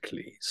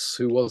Pericles,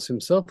 who was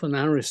himself an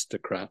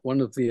aristocrat,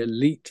 one of the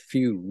elite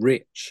few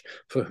rich,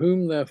 for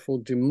whom,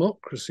 therefore,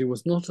 democracy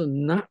was not a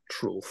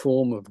natural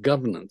form of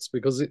governance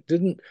because it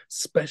didn't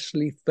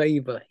specially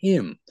favor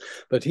him.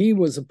 But he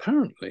was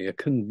apparently a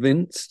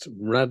convinced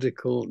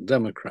radical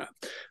democrat,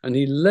 and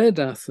he led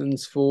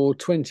Athens for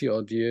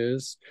 20-odd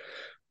years,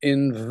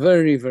 in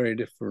very, very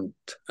different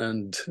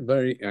and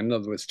in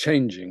other words,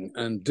 changing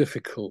and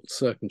difficult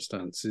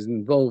circumstances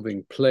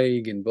involving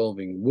plague,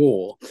 involving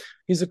war.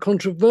 He's a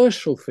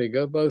controversial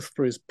figure, both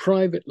for his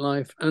private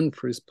life and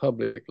for his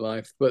public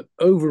life. But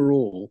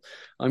overall,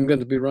 I'm going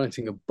to be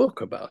writing a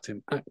book about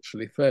him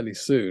actually fairly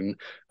soon.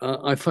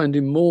 I find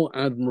him more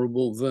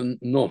admirable than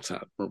not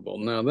admirable.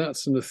 Now,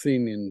 that's an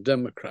Athenian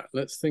democrat.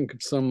 Let's think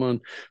of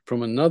someone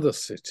from another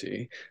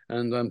city.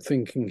 And I'm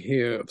thinking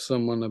here of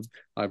someone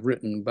I've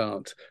written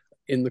about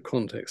in the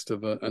context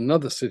of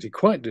another city,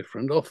 quite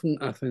different, often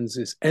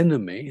Athens'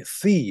 enemy,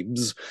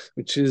 Thebes,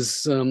 which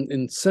is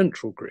in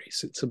central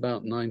Greece. It's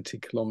about 90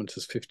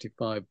 kilometers,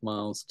 55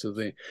 miles to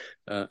the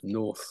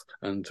north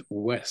and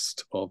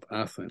west of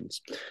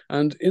Athens.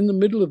 And in the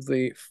middle of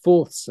the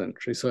 4th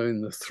century, so in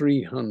the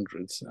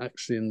 300s,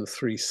 actually in the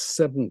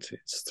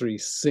 370s,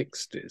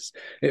 360s,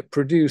 it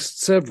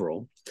produced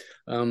several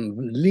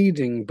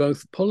leading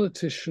both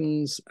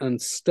politicians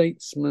and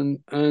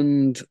statesmen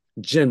and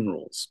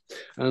generals.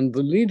 And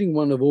the leading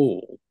one of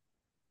all,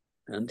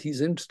 and he's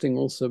interesting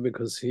also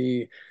because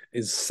he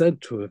is said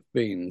to have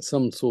been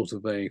some sort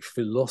of a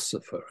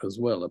philosopher as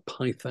well, a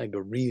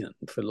Pythagorean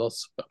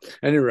philosopher. At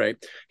any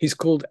rate, he's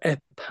called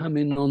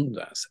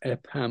Epaminondas.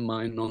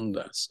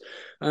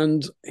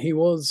 And he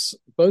was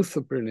both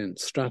a brilliant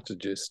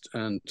strategist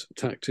and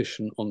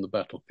tactician on the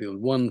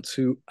battlefield, won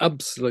 2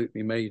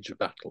 absolutely major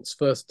battles,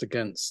 first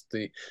against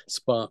the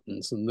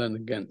Spartans and then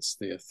against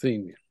the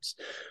Athenians.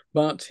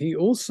 But he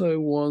also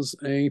was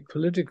a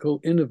political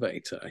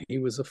innovator. He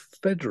was a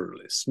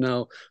federalist.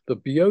 Now, the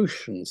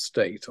Boeotian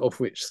state, of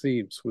which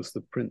Thebes was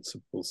the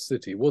principal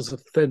city, was a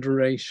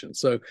federation.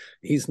 So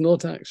he's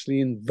not actually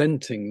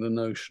inventing the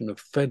notion of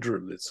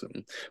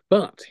federalism,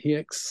 but he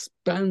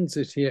expands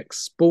it, he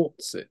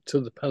exports it to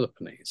the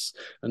Peloponnese,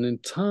 an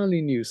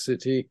entirely new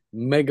city,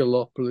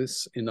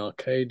 megalopolis in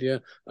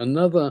Arcadia,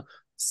 another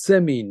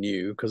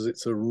semi-new, because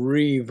it's a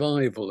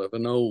revival of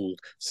an old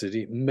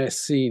city,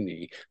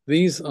 Messene.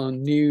 These are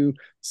new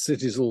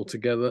cities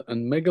altogether,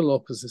 and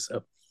Megalopolis is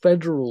a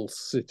federal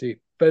city,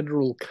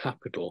 federal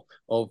capital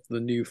of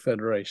the new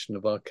federation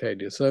of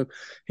Arcadia. So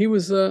he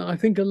was, I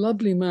think, a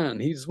lovely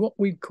man. He's what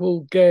we'd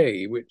call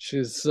gay, which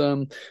is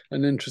an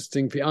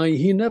interesting thing.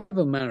 He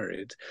never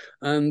married,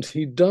 and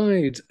he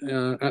died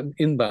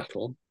in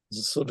battle as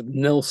a sort of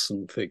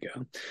Nelson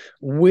figure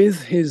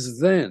with his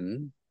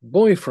then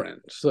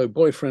boyfriend. So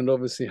boyfriend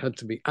obviously had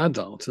to be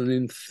adult, and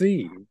in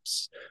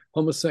Thebes,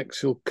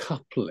 homosexual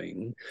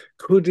coupling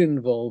could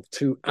involve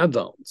 2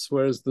 adults,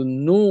 whereas the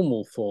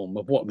normal form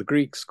of what the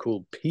Greeks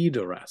called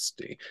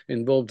pederasty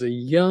involved a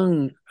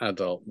young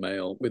adult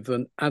male with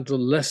an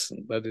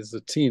adolescent, that is a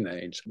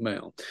teenage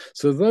male.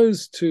 So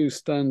those 2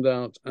 stand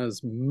out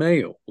as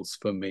males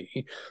for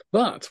me.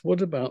 But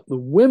what about the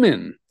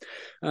women?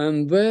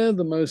 And they're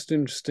the most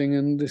interesting,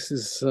 and this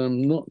is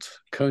not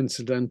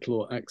coincidental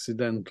or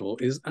accidental,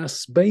 is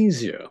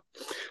Aspasia.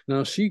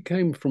 Now, she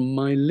came from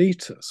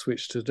Miletus,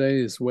 which today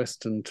is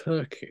Western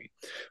Turkey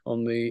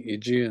on the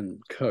Aegean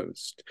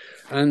coast.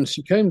 And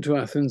she came to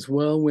Athens,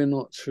 well, we're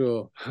not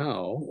sure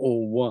how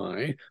or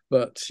why,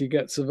 but she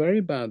gets a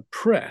very bad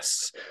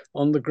press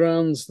on the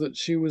grounds that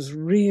she was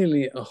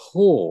really a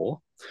whore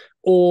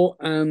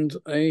and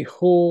a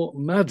whore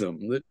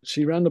madam, that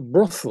she ran a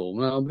brothel.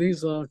 Now,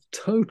 these are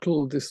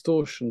total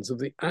distortions of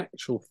the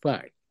actual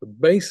fact. The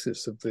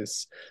basis of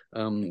this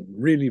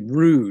really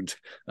rude,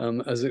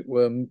 as it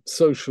were,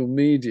 social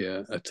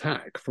media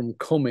attack from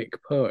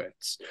comic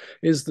poets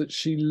is that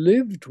she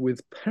lived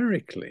with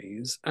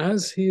Pericles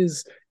as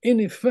his, in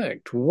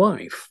effect,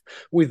 wife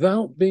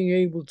without being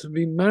able to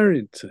be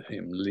married to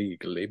him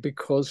legally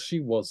because she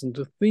wasn't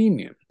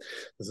Athenian.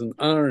 There's an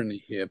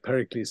irony here.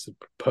 Pericles had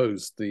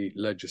proposed the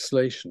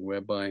legislation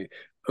whereby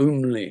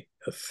only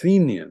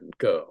Athenian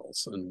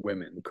girls and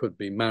women could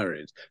be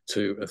married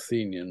to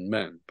Athenian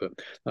men, but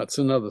that's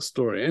another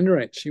story. At any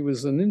rate, she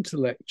was an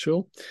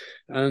intellectual,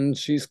 and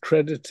she's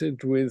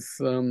credited with,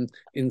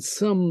 in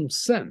some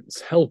sense,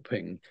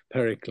 helping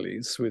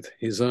Pericles with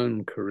his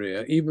own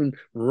career, even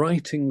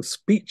writing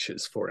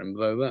speeches for him,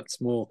 though that's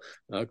more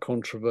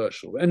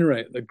controversial. At any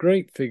rate, the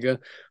great figure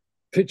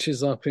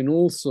pitches up in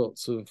all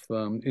sorts of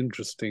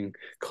interesting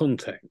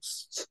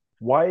contexts.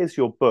 Why is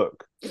your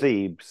book,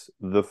 Thebes,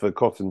 the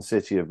Forgotten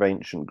City of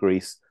Ancient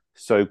Greece,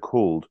 so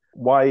called?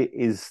 Why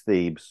is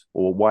Thebes,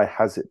 or why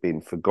has it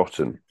been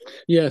forgotten?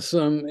 Yes,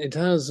 it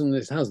has and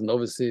it hasn't.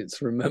 Obviously,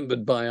 it's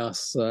remembered by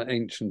us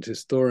ancient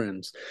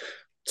historians.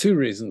 2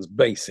 reasons,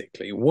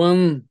 basically.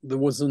 One, there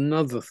was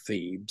another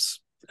Thebes,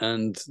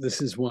 and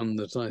this is one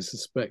that I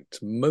suspect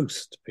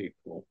most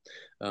people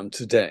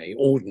today,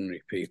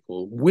 ordinary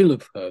people, will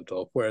have heard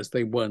of, whereas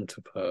they won't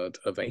have heard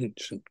of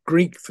ancient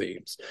Greek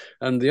Thebes.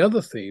 And the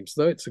other Thebes,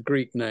 though it's a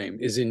Greek name,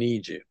 is in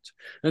Egypt.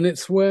 And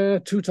it's where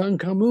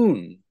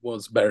Tutankhamun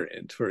was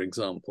buried, for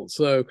example.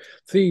 So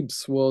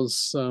Thebes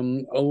was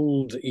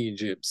old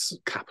Egypt's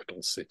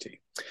capital city.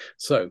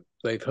 So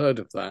they've heard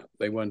of that.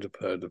 They won't have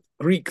heard of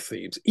Greek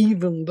Thebes,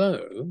 even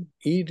though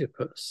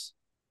Oedipus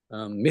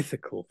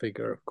mythical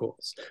figure, of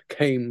course,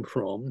 came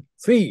from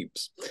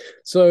Thebes.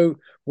 So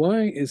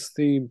why is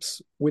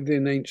Thebes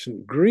within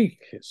ancient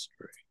Greek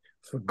history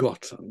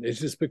forgotten?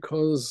 It is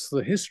because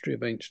the history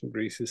of ancient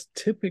Greece is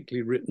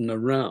typically written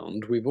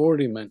around, we've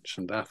already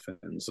mentioned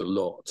Athens a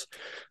lot.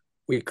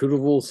 We could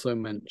have also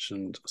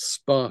mentioned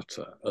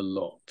Sparta a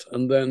lot.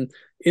 And then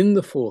in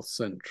the 4th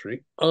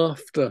century,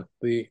 after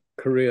the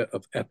career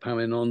of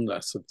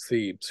Epaminondas of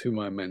Thebes, whom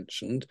I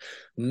mentioned,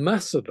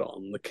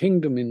 Macedon, the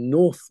kingdom in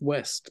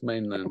northwest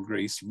mainland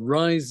Greece,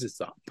 rises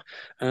up,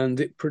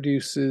 and it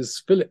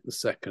produces Philip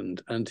II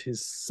and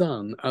his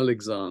son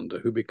Alexander,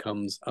 who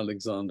becomes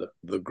Alexander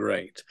the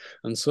Great.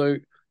 And so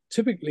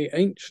typically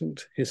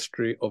ancient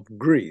history of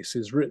Greece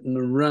is written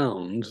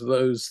around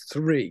those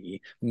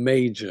 3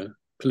 major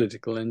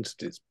political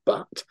entities.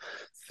 But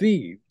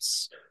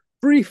Thebes,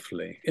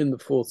 briefly in the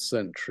 4th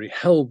century,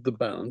 held the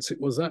balance.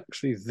 It was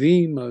actually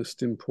the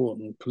most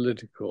important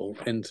political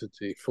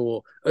entity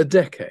for a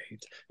decade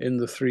in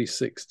the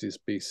 360s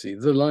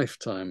BC, the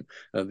lifetime,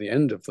 at the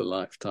end of the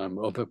lifetime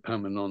of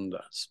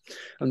Epaminondas.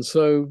 And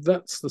so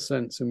that's the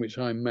sense in which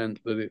I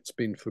meant that it's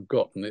been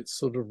forgotten. It's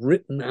sort of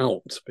written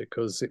out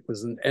because it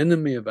was an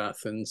enemy of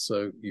Athens,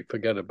 so you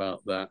forget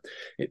about that.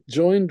 It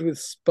joined with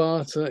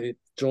Sparta, it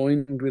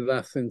joined with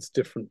Athens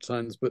different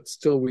times, but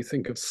still we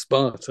think of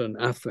Sparta and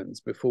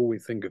Athens before we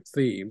think of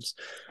Thebes.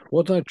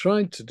 What I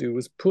tried to do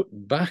was put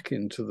back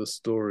into the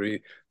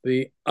story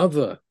the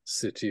other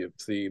city of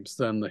Thebes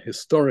than the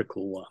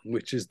historical one,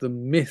 which is the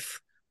myth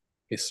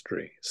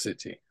history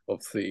city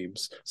of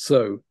Thebes.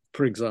 So,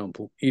 for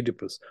example,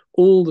 Oedipus,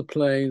 all the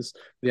plays,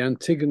 the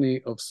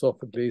Antigone of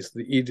Sophocles,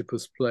 the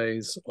Oedipus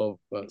plays of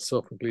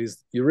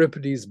Sophocles,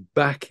 Euripides,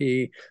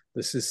 Bacchae,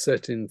 this is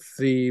set in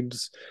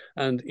Thebes,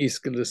 and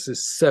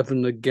Aeschylus'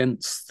 7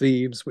 against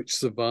Thebes, which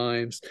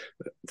survives.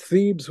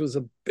 Thebes was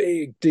a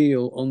big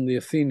deal on the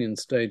Athenian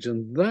stage,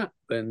 and that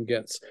then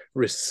gets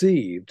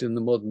received in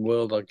the modern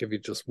world. I'll give you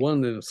just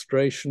one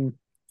illustration,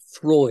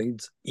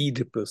 Freud's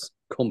Oedipus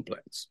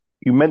complex.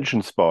 You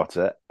mentioned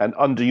Sparta, and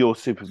under your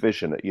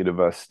supervision at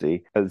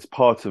university, as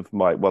part of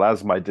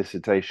as my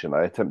dissertation,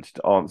 I attempted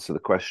to answer the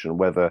question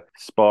whether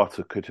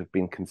Sparta could have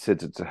been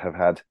considered to have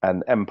had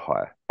an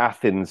empire.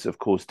 Athens, of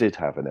course, did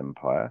have an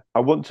empire.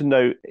 I want to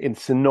know, in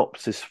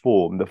synopsis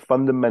form, the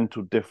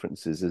fundamental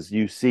differences as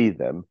you see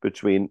them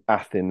between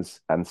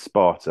Athens and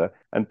Sparta,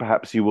 and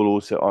perhaps you will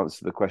also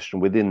answer the question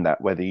within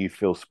that, whether you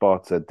feel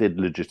Sparta did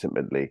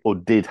legitimately or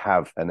did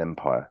have an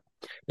empire.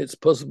 It's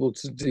possible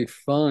to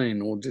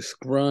define or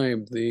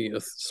describe the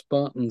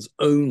Spartans'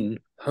 own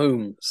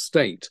home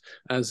state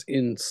as,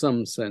 in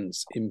some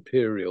sense,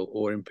 imperial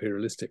or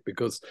imperialistic,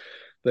 because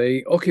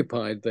they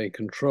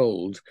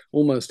controlled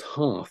almost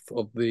half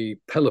of the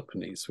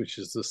Peloponnese, which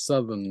is the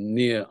southern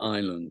near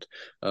island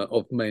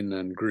of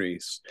mainland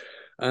Greece.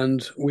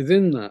 And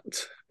within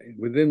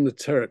the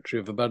territory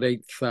of about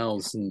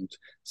 8,000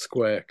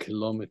 square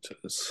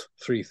kilometers,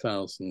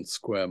 3,000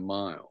 square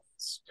miles,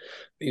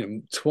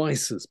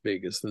 twice as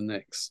big as the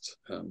next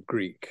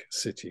Greek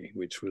city,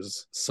 which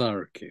was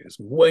Syracuse,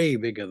 way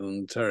bigger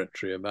than the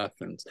territory of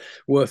Athens,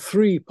 were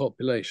 3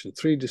 populations,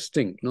 3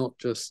 distinct, not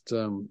just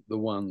the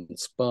one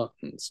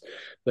Spartans.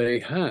 They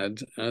had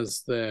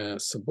as their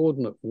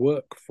subordinate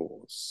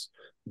workforce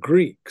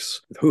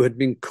Greeks who had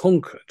been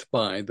conquered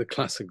by the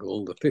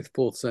 5th,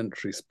 4th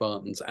century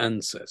Spartans'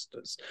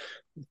 ancestors.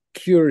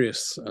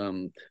 Curious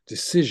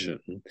decision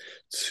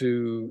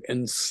to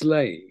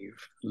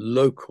enslave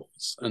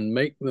locals and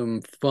make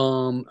them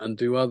farm and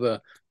do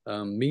other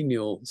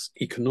menial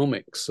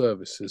economic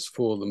services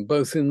for them,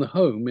 both in the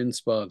home in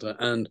Sparta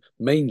and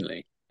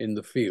mainly in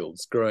the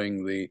fields,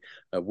 growing the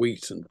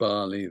wheat and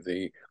barley,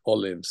 the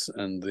olives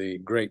and the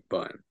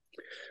grapevine.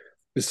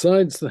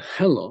 Besides the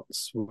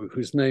Helots,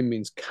 whose name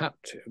means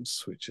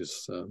captives, which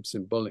is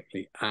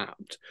symbolically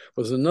apt,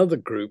 was another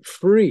group,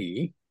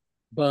 free,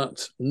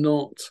 but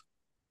not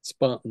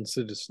Spartan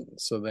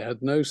citizens. So they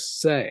had no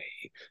say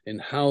in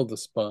how the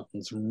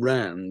Spartans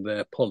ran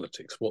their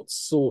politics, what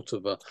sort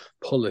of a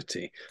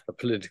polity, a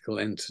political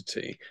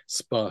entity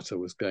Sparta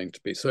was going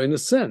to be. So in a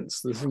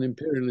sense, there's an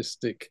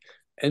imperialistic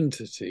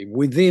entity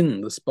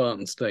within the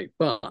Spartan state,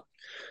 but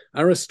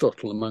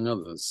Aristotle, among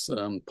others,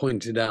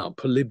 pointed out,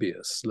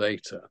 Polybius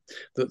later,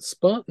 that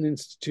Spartan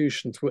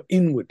institutions were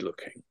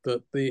inward-looking,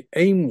 that the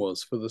aim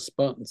was for the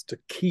Spartans to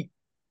keep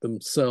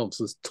themselves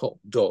as top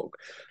dog,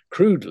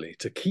 crudely,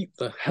 to keep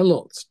the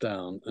Helots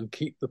down and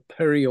keep the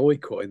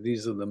perioikoi,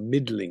 these are the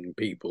middling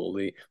people,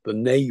 the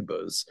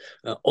neighbors,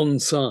 on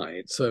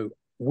side, so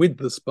with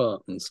the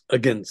Spartans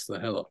against the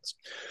Helots.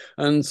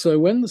 And so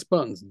when the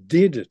Spartans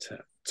did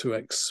attempt to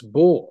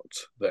export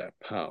their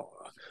power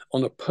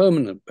on a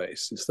permanent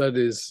basis, that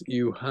is,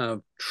 you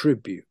have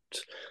tribute,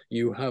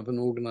 you have an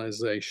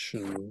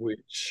organization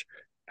which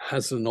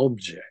has an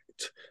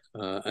object,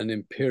 an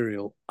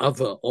imperial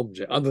other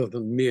object, other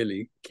than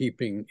merely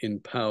keeping in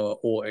power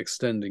or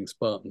extending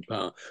Spartan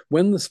power.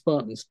 When the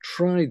Spartans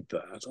tried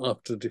that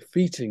after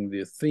defeating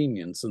the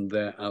Athenians and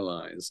their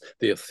allies,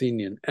 the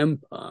Athenian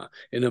Empire,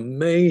 in a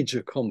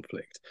major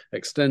conflict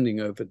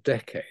extending over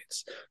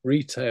decades,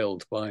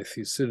 retailed by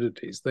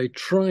Thucydides, they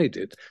tried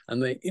it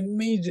and they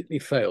immediately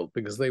failed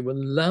because they were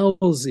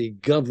lousy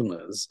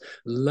governors,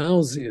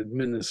 lousy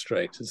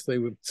administrators. They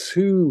were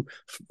too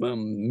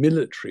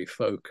military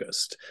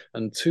focused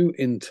and too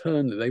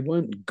internally. They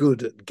weren't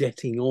good at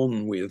getting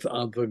on with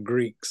other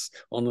Greeks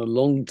on a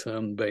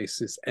long-term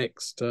basis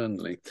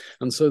externally.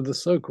 And so the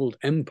so-called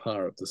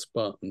empire of the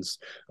Spartans,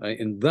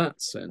 in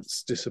that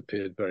sense,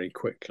 disappeared very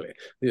quickly.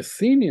 The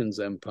Athenians'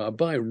 empire,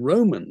 by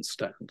Roman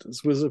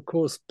standards, was, of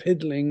course,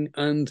 piddling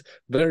and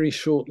very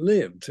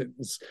short-lived. It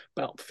was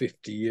about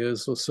 50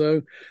 years or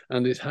so,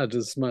 and it had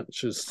as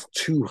much as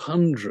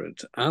 200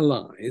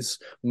 allies,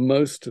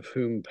 most of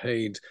whom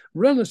paid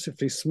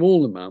relatively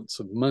small amounts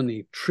of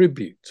money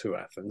tribute to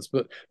Athens.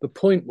 But the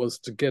point was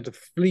to get a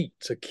fleet,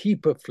 to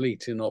keep a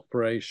fleet in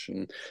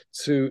operation,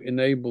 to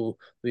enable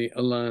the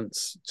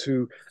alliance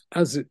to,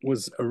 as it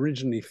was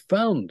originally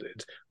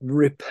founded,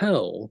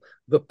 repel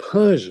the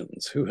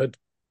Persians who had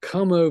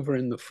come over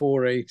in the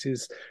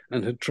 480s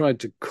and had tried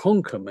to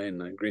conquer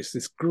mainland Greece,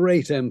 this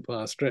great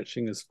empire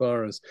stretching as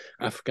far as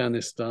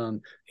Afghanistan,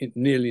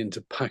 nearly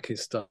into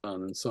Pakistan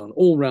and so on,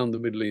 all around the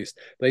Middle East.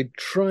 They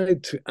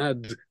tried to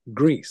add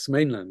Greece,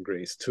 mainland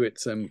Greece, to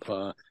its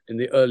empire in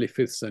the early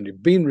 5th century,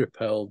 been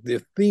repelled. The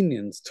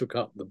Athenians took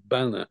up the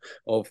banner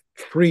of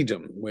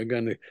freedom. We're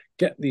going to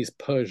get these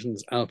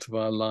Persians out of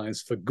our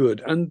lives for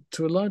good. And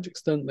to a large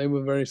extent, they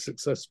were very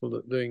successful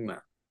at doing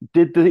that.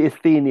 Did the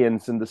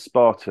Athenians and the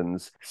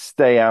Spartans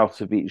stay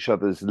out of each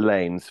other's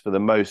lanes for the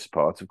most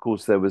part? Of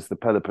course, there was the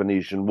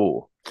Peloponnesian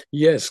War.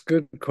 Yes,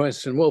 good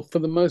question. Well, for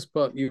the most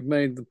part, you've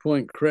made the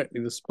point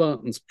correctly. The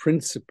Spartans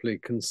principally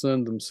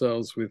concerned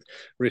themselves with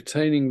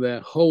retaining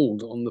their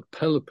hold on the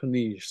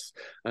Peloponnese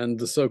and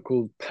the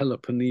so-called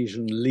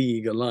Peloponnesian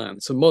League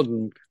Alliance, a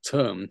modern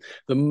term,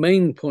 the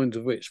main point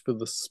of which for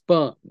the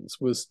Spartans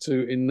was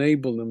to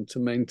enable them to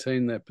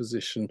maintain their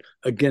position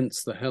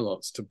against the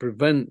Helots, to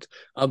prevent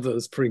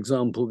others, for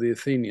example, the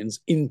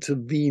Athenians,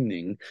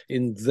 intervening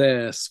in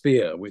their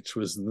sphere, which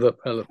was the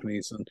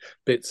Peloponnese and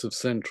bits of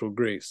central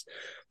Greece.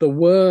 There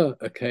were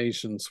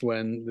occasions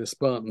when the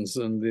Spartans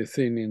and the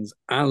Athenians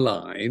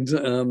allied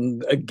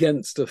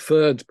against a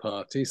third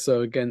party,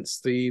 so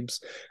against Thebes,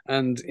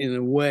 and in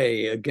a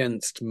way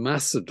against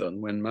Macedon,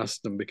 when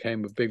Macedon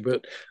became a big,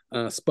 but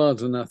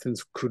Sparta and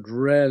Athens could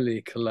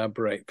rarely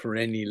collaborate for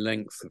any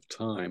length of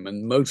time,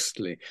 and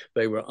mostly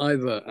they were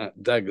either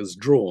at daggers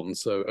drawn,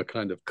 so a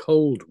kind of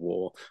Cold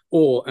War,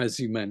 or, as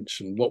you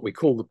mentioned, what we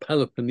call the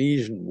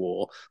Peloponnesian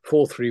War,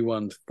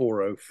 431 to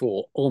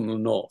 404, on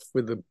and off,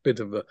 with a bit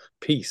of a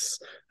peace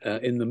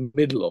in the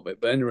middle of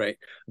it. But at any rate,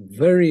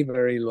 very,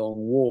 very long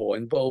war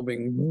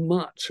involving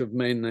much of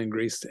mainland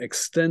Greece,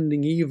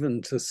 extending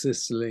even to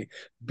Sicily,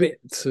 bit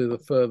to the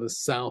further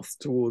south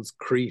towards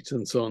Crete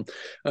and so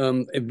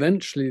on.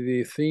 Eventually,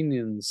 the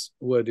Athenians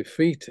were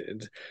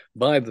defeated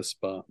by the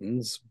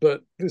Spartans,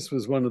 but this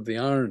was one of the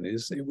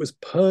ironies. It was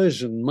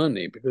Persian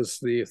money, because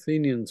the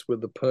Athenians were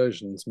the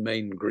Persians'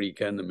 main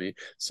Greek enemy.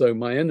 So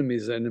my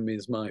enemy's enemy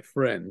is my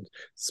friend.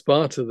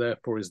 Sparta,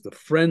 therefore, is the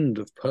friend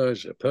of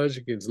Persia.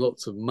 Persia gives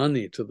lots of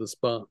money to the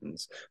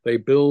Spartans. They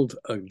build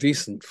a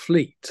decent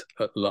fleet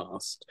at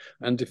last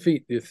and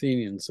defeat the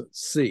Athenians at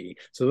sea.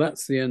 So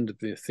that's the end of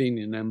the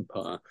Athenian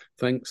Empire,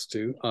 thanks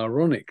to,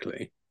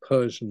 ironically,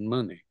 Persian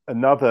money.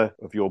 Another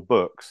of your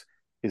books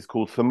is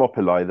called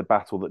Thermopylae, the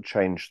battle that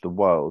changed the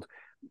world.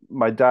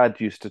 My dad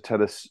used to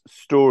tell us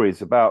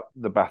stories about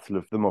the Battle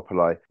of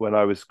Thermopylae when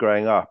I was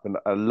growing up, and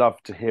I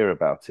love to hear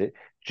about it.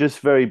 Just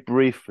very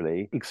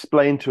briefly,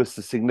 explain to us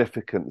the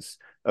significance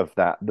of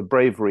that, the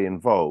bravery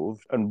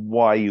involved, and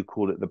why you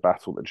call it the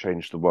battle that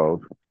changed the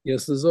world.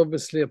 Yes, there's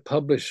obviously a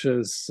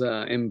publisher's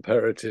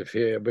imperative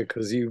here,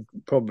 because you've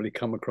probably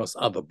come across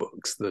other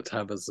books that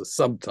have as a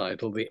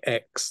subtitle the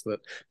X that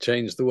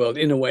changed the world.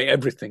 In a way,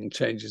 everything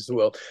changes the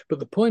world. But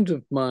the point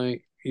of my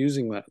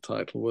using that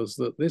title was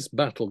that this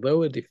battle,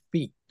 though a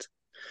defeat,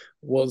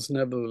 was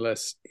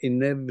nevertheless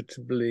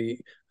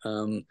inevitably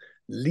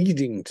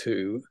leading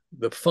to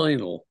the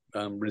final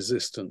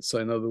resistance. So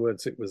in other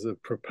words, it was a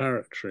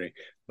preparatory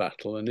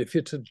battle. And if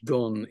it had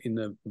gone in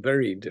a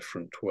very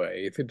different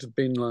way, if it had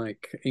been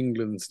like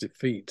England's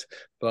defeat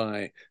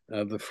by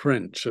the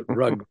French at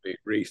Rugby,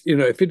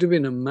 if it had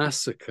been a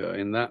massacre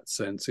in that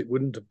sense, it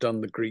wouldn't have done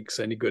the Greeks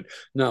any good.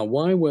 Now,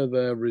 why were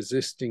there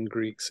resisting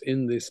Greeks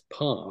in this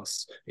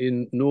pass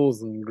in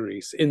northern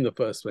Greece in the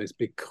first place?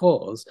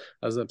 Because,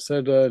 as I've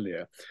said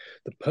earlier,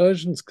 the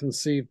Persians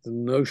conceived the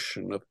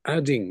notion of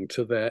adding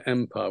to their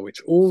empire,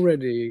 which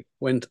already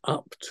went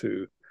up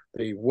to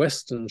the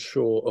western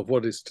shore of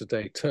what is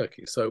today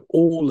Turkey, so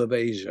all of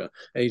Asia,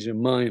 Asia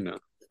Minor.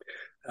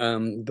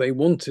 They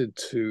wanted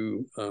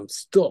to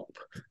stop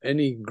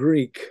any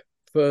Greek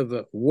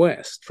further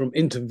west from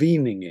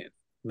intervening in.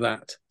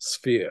 that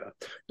sphere,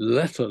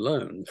 let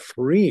alone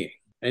freeing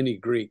any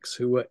Greeks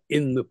who were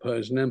in the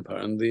Persian Empire.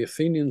 And the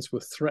Athenians were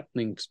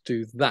threatening to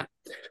do that.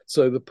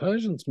 So the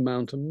Persians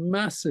mount a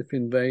massive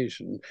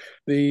invasion.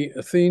 The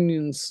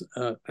Athenians,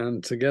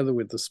 and together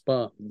with the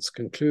Spartans,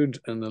 conclude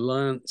an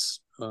alliance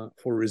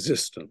for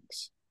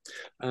resistance.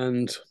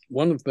 And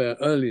one of their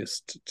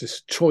earliest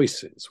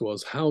choices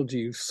was, how do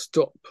you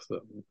stop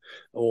them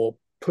or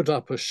put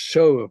up a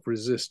show of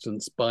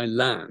resistance by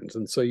land?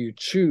 And so you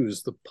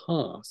choose the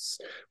pass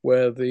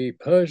where the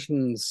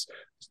Persians'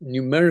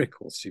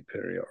 numerical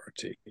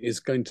superiority is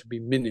going to be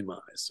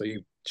minimized. So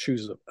you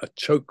choose a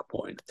choke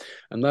point,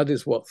 and that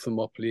is what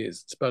Thermopylae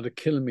is. It's about 1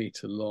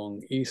 kilometer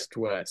long,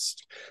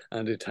 east-west,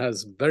 and it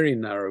has a very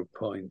narrow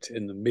point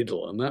in the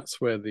middle, and that's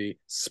where the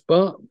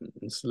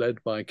Spartans,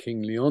 led by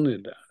King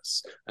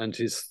Leonidas and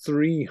his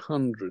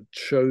 300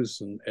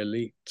 chosen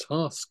elite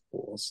task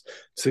force,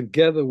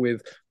 together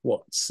with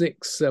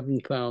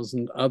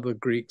 6,000-7,000 other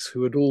Greeks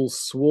who had all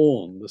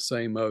sworn the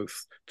same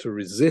oath to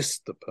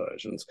resist the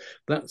Persians,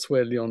 that's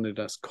where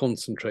Leonidas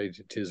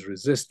concentrated his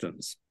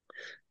resistance.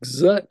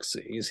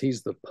 Xerxes,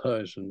 he's the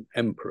Persian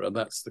emperor.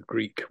 That's the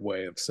Greek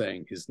way of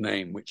saying his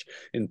name, which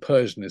in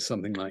Persian is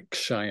something like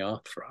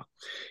Kshayathra.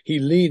 He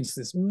leads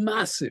this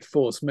massive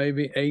force,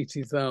 maybe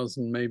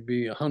 80,000,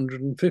 maybe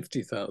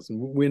 150,000.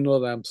 We're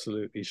not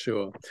absolutely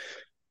sure.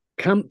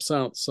 Camps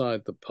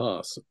outside the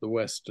pass at the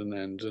western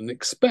end and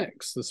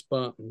expects the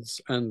Spartans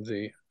and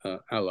the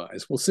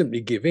allies will simply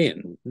give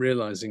in,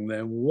 realizing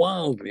they're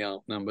wildly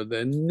outnumbered.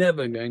 They're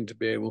never going to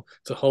be able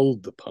to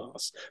hold the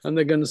pass, and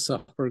they're going to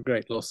suffer a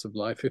great loss of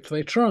life if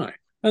they try.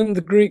 And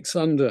the Greeks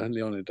under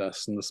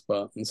Leonidas and the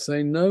Spartans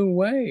say, no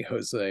way,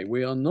 Jose,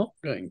 we are not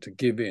going to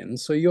give in,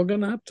 so you're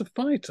going to have to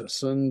fight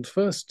us. And the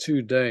first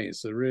 2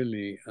 days are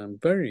really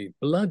very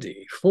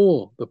bloody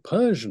for the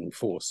Persian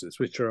forces,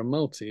 which are a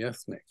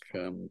multi-ethnic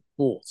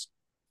force.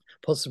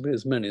 Possibly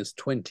as many as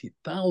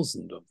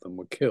 20,000 of them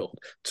were killed.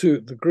 To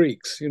the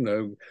Greeks,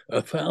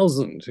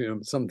 1,000,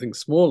 something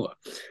smaller.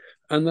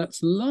 And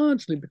that's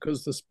largely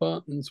because the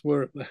Spartans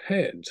were at the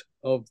head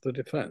of the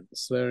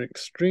defense. They're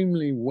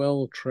extremely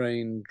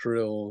well-trained,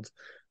 drilled,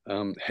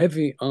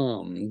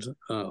 heavy-armed,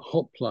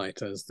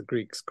 hoplite, as the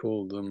Greeks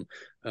called them,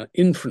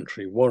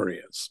 infantry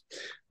warriors.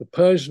 The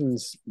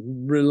Persians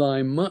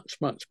rely much,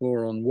 much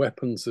more on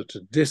weapons at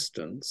a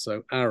distance,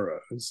 so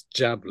arrows,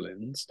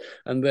 javelins,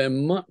 and they're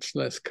much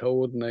less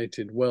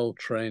coordinated,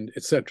 well-trained,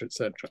 etc.,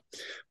 etc.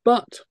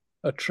 But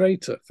a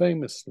traitor,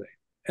 famously,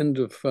 end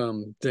of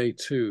day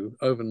 2,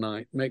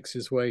 overnight, makes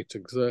his way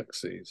to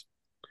Xerxes,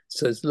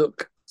 says,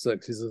 look,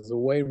 Xerxes, there's a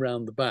way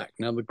round the back.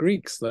 Now, the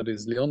Greeks, that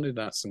is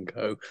Leonidas and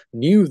co.,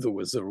 knew there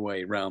was a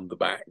way round the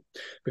back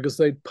because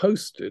they'd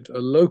posted a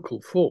local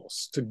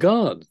force to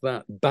guard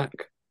that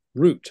back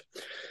route.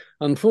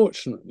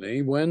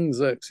 Unfortunately, when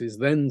Xerxes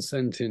then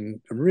sent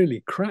in a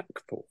really crack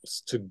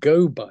force to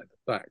go by the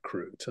back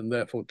route and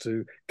therefore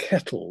to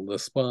kettle the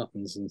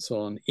Spartans and so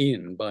on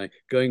in by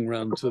going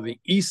round to the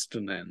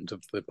eastern end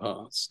of the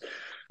pass,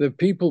 the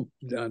people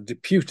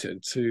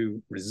deputed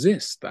to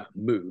resist that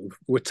move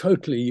were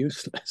totally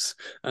useless.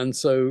 And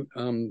so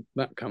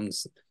that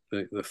comes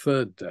the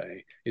third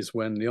day is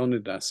when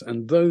Leonidas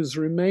and those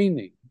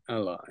remaining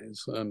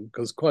allies,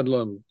 because quite a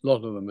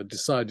lot of them had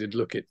decided,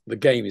 look, the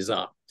game is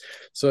up.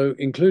 So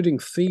including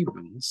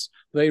Thebans,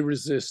 they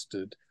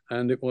resisted.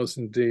 And it was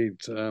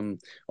indeed on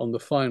the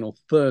final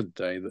third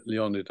day that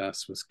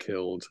Leonidas was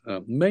killed,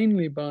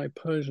 mainly by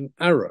Persian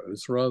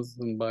arrows rather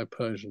than by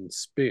Persian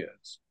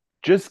spears.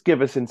 Just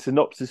give us in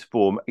synopsis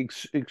form,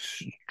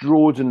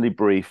 extraordinarily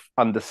brief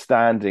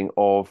understanding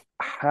of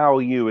how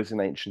you as an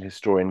ancient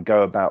historian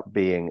go about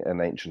being an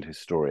ancient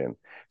historian.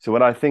 So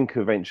when I think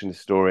of ancient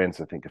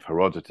historians, I think of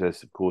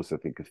Herodotus, of course, I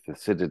think of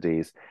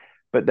Thucydides,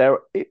 but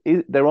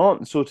there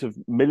aren't sort of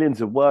millions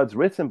of words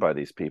written by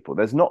these people.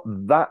 There's not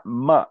that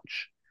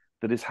much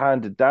that is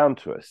handed down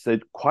to us. So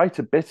quite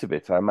a bit of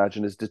it, I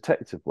imagine, is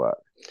detective work.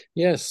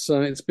 Yes,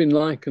 it's been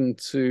likened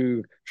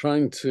to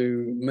trying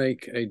to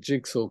make a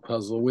jigsaw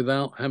puzzle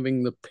without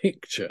having the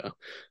picture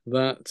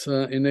that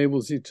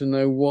enables you to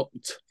know what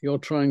you're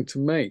trying to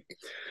make.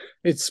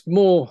 It's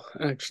more,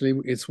 actually,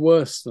 it's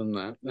worse than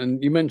that.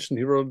 And you mentioned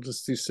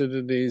Herodotus,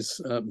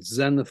 Thucydides,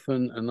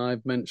 Xenophon, and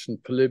I've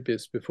mentioned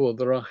Polybius before.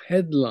 There are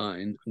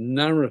headline,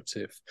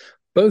 narrative,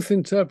 both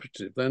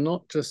interpretive. They're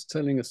not just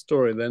telling a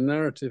story, they're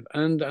narrative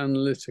and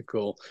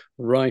analytical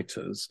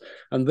writers.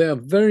 And they are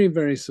very,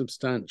 very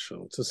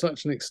substantial to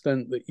such an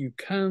extent that you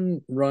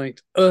can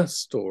write a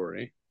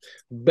story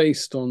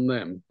based on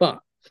them.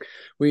 But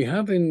we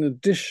have, in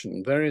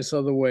addition, various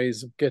other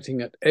ways of getting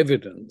at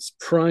evidence,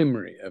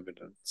 primary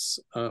evidence,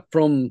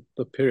 from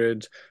the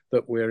period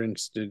that we're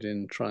interested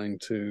in trying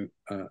to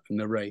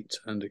narrate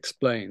and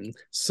explain,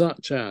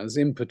 such as,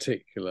 in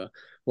particular,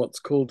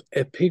 what's called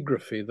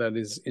epigraphy, that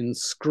is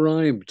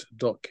inscribed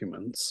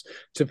documents,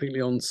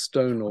 typically on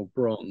stone or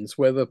bronze,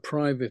 whether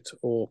private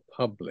or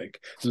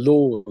public,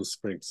 laws,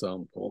 for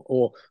example,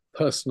 or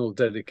personal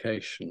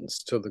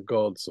dedications to the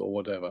gods or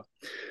whatever.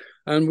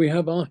 And we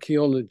have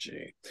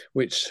archaeology,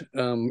 which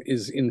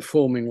is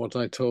informing what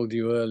I told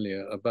you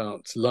earlier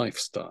about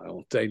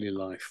lifestyle, daily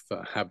life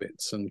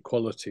habits and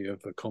quality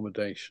of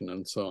accommodation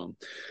and so on.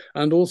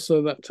 And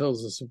also that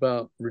tells us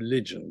about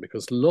religion,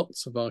 because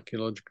lots of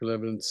archaeological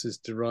evidence is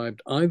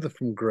derived either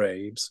from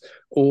graves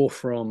or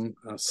from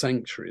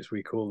sanctuaries,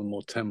 we call them,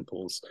 or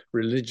temples,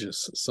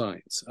 religious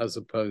sites, as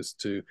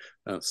opposed to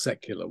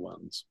secular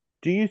ones.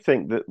 Do you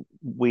think that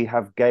we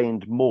have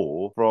gained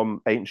more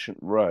from ancient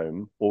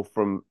Rome or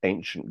from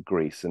ancient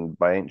Greece? And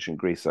by ancient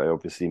Greece, I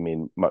obviously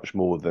mean much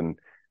more than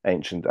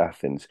ancient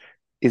Athens.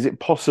 Is it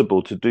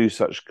possible to do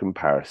such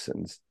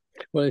comparisons?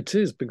 Well, it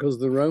is, because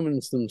the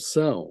Romans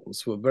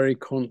themselves were very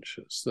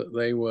conscious that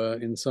they were,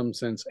 in some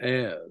sense,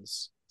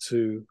 heirs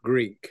to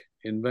Greek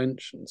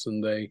inventions,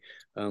 and they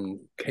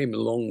came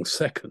along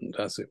second,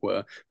 as it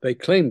were. They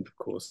claimed, of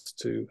course,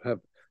 to have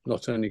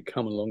not only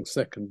come along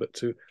second, but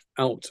to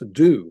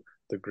outdo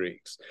the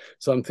Greeks.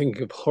 So I'm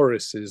thinking of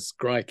Horace's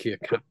Graecia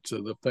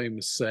Capta, the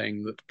famous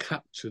saying that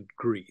captured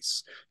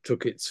Greece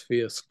took its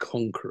fierce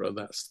conqueror,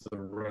 that's the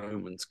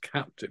Romans,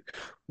 captive.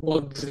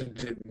 What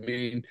did it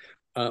mean?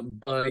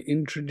 By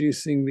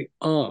introducing the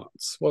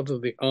arts. What are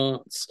the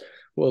arts?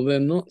 Well, they're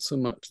not so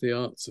much the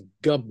arts of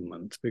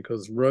government,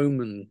 because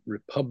Roman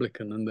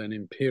republican and then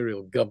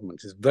imperial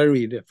government is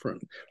very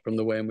different from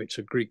the way in which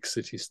a Greek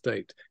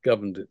city-state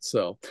governed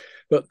itself.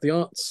 But the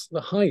arts, the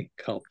high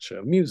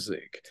culture,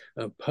 music,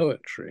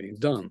 poetry,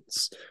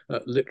 dance,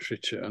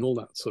 literature, and all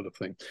that sort of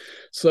thing.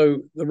 So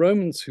the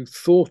Romans who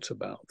thought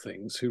about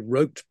things, who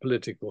wrote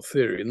political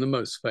theory, and the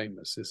most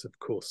famous is, of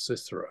course,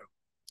 Cicero.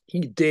 He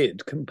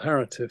did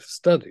comparative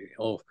study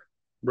of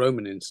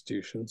Roman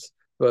institutions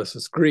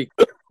versus Greek.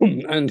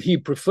 And he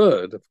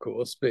preferred, of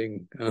course,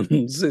 being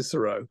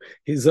Cicero,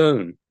 his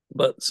own.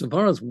 But so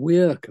far as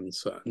we're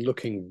concerned,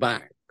 looking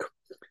back,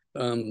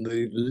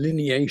 the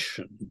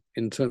lineation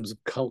in terms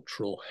of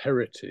cultural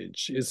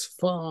heritage is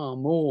far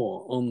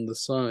more on the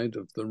side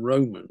of the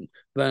Roman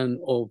than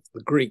of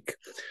the Greek.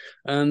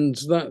 And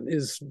that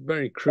is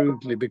very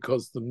crudely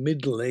because the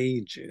Middle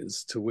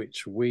Ages, to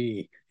which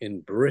we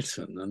in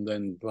Britain and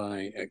then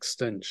by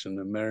extension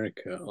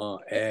America are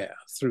heir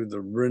through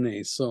the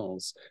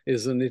Renaissance,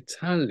 is an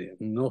Italian,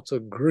 not a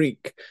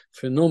Greek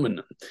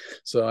phenomenon.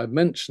 So I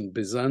mentioned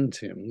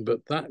Byzantium,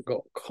 but that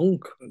got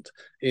conquered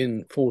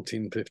in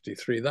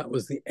 1453. That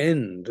was the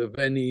end of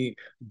any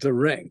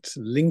direct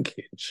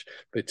linkage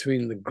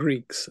between the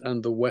Greeks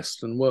and the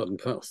Western world. In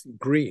fact,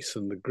 Greece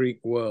and the Greek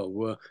world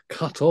were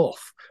cut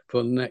off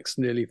for the next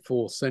nearly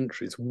 4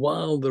 centuries,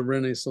 while the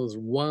Renaissance,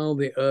 while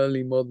the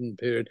early modern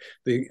period,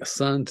 the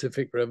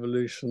scientific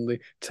revolution, the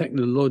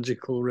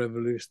technological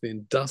revolution, the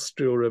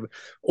industrial revolution,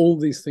 all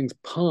these things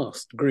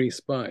passed Greece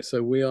by.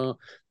 So we are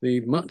the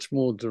much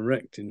more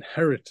direct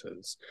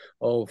inheritors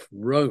of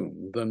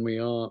Rome than we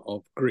are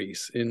of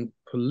Greece in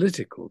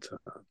political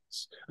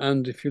terms.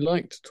 And if you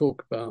like to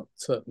talk about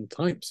certain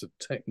types of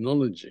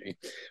technology,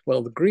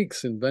 well, the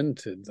Greeks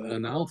invented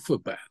an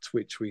alphabet,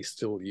 which we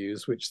still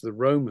use, which the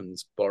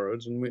Romans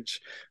borrowed and which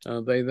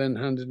they then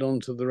handed on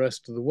to the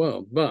rest of the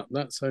world. But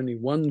that's only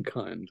one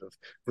kind of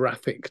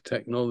graphic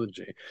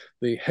technology.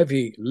 The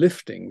heavy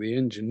lifting, the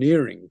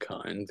engineering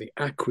kind, the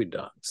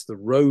aqueducts, the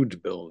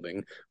road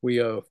building, we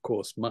owe, of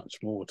course, much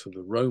more to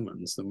the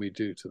Romans than we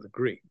do to the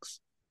Greeks.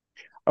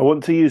 I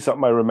want to use up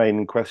my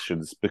remaining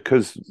questions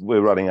because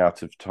we're running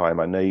out of time.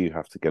 I know you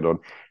have to get on.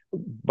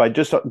 By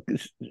just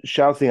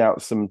shouting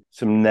out some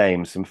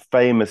names, some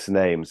famous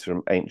names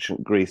from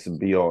ancient Greece and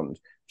beyond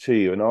to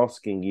you, and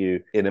asking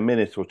you in a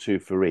minute or two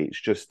for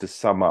each, just to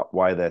sum up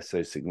why they're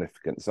so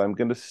significant. So I'm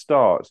going to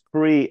start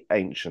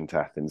pre-ancient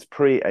Athens,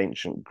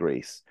 pre-ancient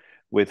Greece,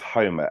 with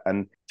Homer,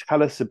 and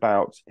tell us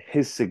about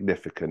his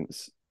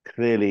significance.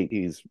 Clearly,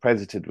 he's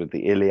credited with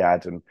the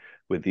Iliad and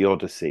with the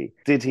Odyssey.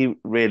 Did he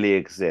really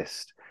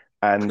exist?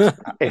 And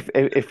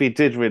if he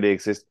did really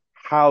exist,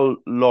 how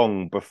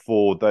long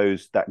before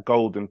that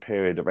golden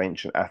period of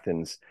ancient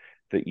Athens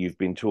that you've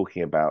been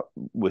talking about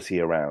was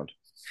he around?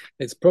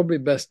 It's probably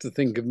best to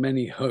think of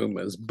many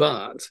Homers,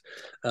 but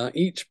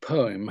each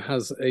poem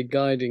has a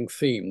guiding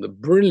theme. The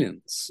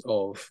brilliance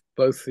of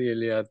both the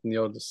Iliad and the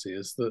Odyssey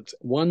is that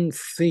one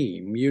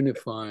theme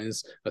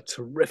unifies a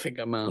terrific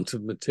amount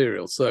of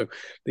material. So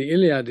the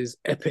Iliad is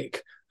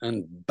epic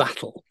and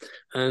battle,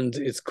 and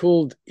it's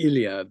called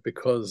Iliad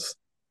because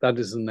that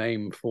is the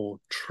name for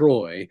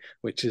Troy,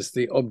 which is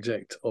the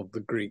object of the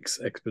Greeks'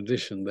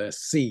 expedition, their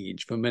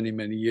siege for many,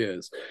 many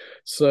years.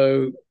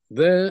 So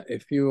there,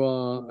 if you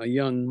are a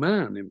young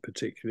man in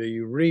particular,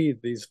 you read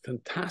these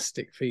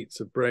fantastic feats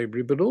of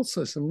bravery, but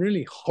also some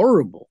really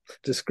horrible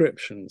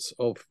descriptions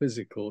of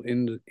physical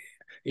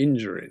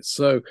injuries.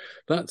 So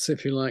that's,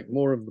 if you like,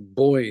 more of the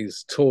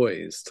boys'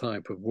 toys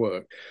type of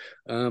work.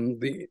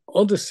 The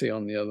Odyssey,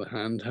 on the other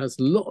hand, has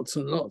lots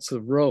and lots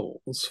of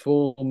roles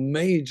for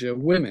major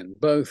women,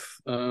 both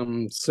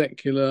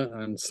secular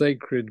and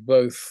sacred,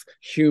 both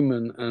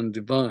human and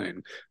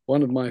divine.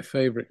 One of my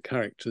favorite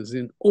characters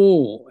in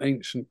all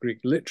ancient Greek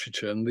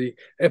literature, and the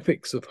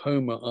epics of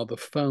Homer are the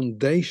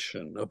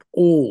foundation of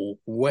all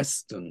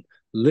Western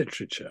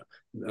literature.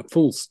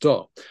 Full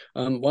stop.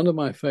 One of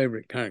my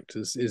favorite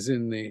characters is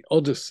in the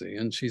Odyssey,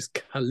 and she's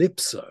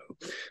Calypso,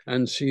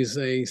 and she's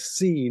a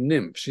sea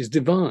nymph. She's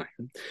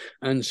divine,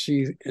 and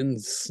she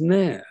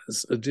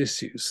ensnares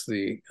Odysseus,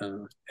 the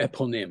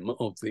eponym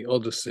of the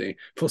Odyssey,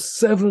 for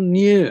 7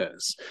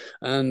 years.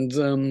 And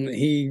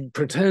he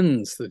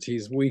pretends that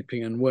he's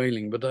weeping and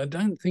wailing, but I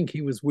don't think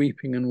he was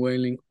weeping and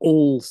wailing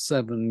all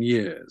 7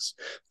 years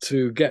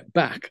to get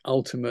back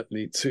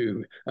ultimately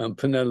to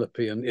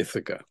Penelope and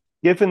Ithaca.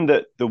 Given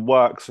that the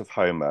works of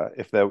Homer,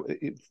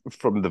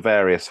 from the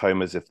various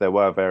Homers, if there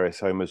were various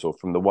Homers, or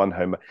from the one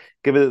Homer,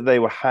 given that they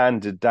were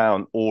handed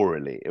down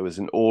orally, it was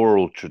an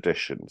oral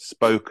tradition,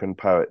 spoken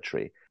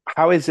poetry,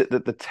 how is it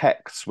that the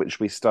texts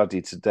which we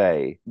study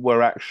today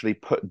were actually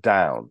put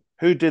down?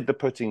 Who did the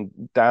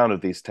putting down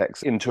of these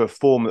texts into a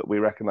form that we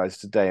recognize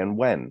today, and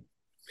when?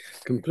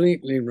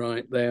 Completely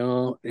right. They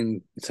are,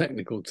 in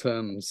technical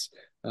terms,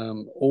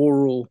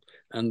 oral,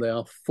 and they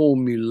are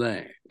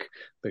formulaic,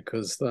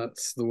 because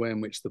that's the way in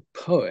which the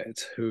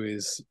poet, who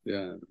is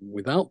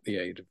without the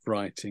aid of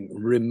writing,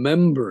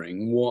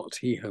 remembering what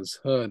he has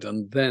heard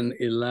and then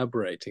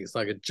elaborating. It's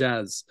like a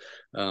jazz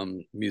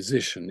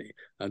musician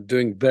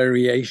doing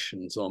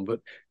variations on,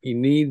 but he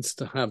needs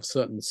to have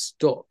certain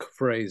stock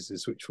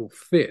phrases which will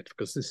fit,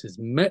 because this is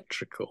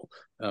metrical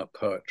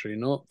poetry,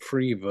 not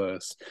free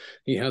verse.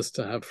 He has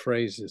to have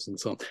phrases and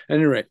so on.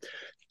 Anyway,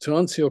 to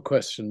answer your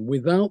question,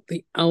 without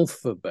the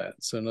alphabet,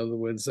 so in other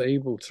words,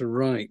 able to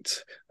write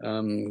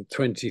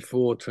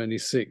 24,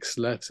 26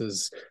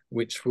 letters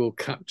which will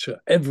capture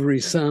every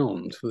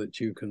sound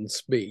that you can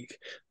speak,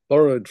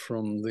 borrowed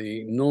from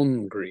the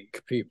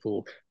non-Greek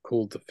people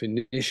called the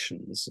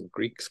Phoenicians, and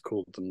Greeks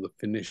called them the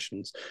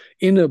Phoenicians,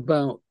 in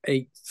about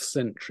 8th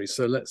century,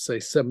 so let's say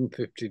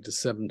 750 to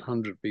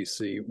 700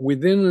 BC,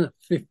 within a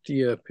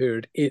 50-year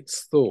period,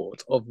 it's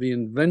thought of the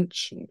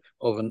invention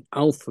of an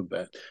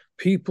alphabet.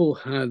 People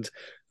had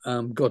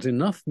got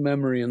enough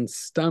memory and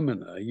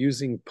stamina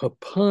using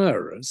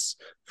papyrus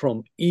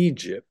from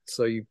Egypt,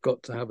 so you've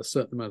got to have a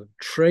certain amount of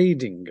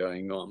trading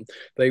going on.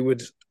 They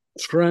would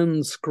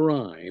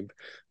transcribe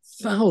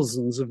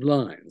thousands of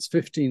lines,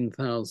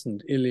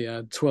 15,000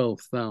 Iliad,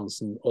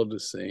 12,000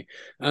 Odyssey.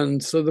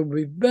 And so there would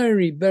be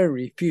very,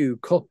 very few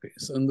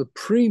copies. And the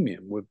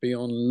premium would be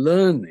on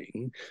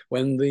learning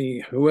when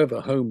whoever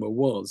Homer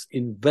was,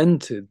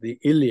 invented the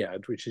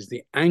Iliad, which is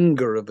the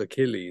anger of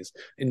Achilles,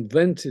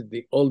 invented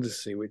the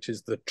Odyssey, which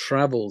is the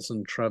travels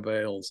and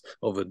travails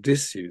of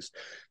Odysseus.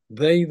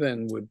 They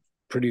then would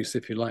produce,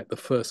 if you like, the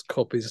first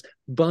copies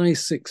by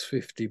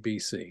 650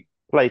 BC.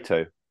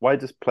 Plato. Why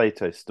does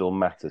Plato still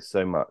matter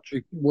so much?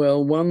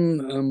 Well,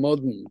 one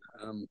modern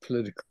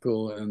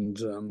political and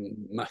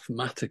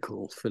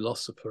mathematical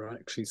philosopher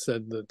actually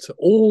said that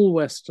all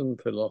Western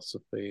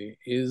philosophy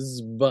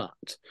is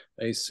but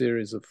a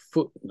series of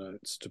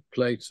footnotes to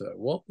Plato.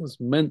 What was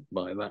meant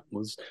by that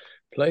was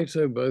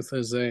Plato, both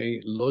as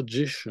a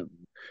logician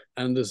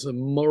and as a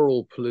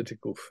moral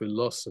political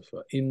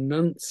philosopher,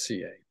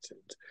 enunciated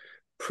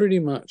pretty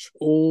much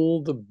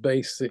all the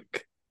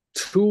basic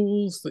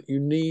tools that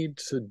you need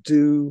to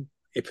do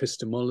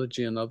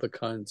epistemology and other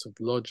kinds of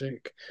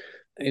logic,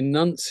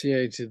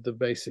 enunciated the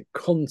basic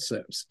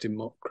concepts,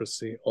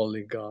 democracy,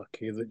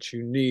 oligarchy, that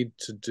you need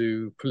to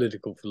do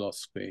political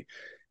philosophy,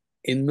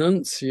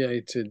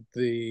 enunciated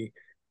it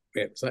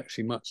was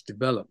actually much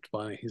developed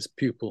by his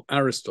pupil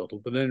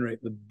Aristotle, but at any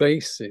rate, the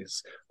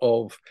basis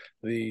of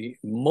the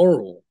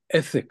moral,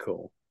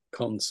 ethical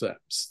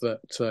concepts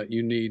that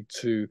you need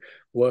to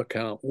work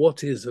out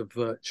what is a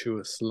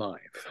virtuous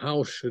life,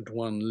 how should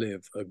one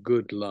live a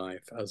good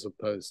life as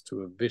opposed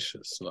to a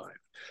vicious life.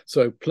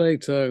 So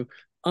Plato,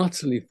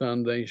 utterly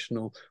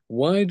foundational.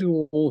 Why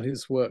do all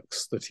his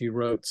works that he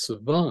wrote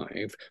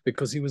survive?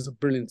 Because he was a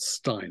brilliant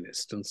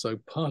stylist, and so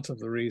part of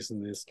the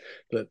reason is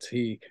that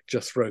he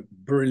just wrote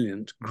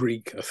brilliant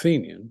Greek,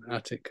 Athenian,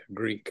 Attic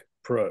Greek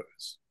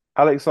prose.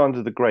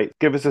 Alexander the Great,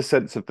 give us a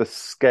sense of the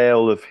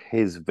scale of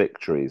his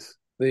victories.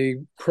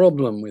 The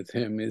problem with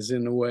him is,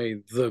 in a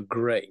way, the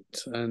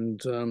great, and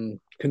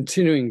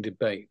continuing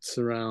debate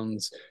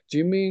surrounds, do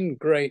you mean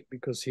great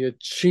because he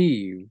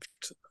achieved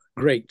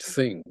great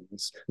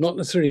things, not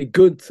necessarily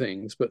good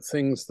things, but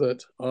things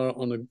that are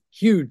on a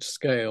huge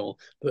scale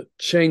that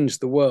change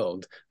the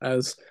world,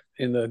 as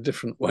in a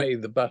different way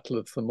the Battle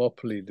of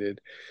Thermopylae did?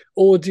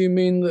 Or do you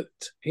mean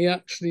that he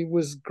actually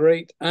was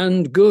great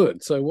and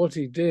good? So what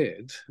he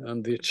did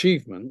and the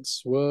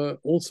achievements were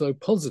also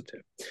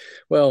positive.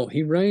 Well,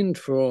 he reigned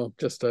for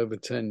just over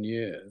 10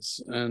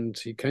 years, and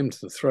he came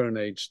to the throne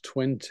aged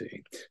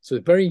 20, so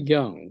very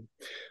young,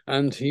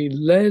 and he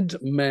led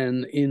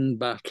men in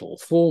battle,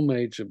 4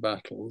 major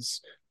battles,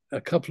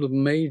 a couple of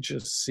major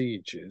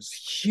sieges,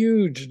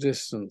 huge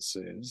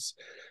distances,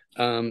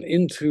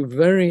 into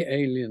very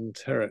alien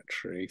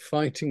territory,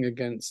 fighting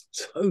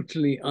against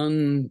totally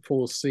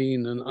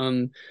unforeseen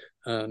and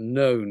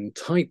unknown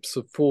types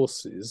of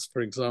forces,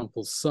 for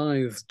example,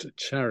 scythed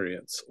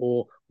chariots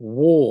or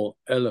war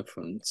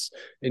elephants.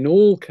 In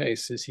all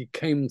cases, he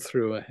came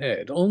through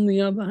ahead. On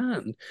the other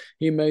hand,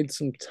 he made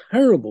some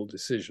terrible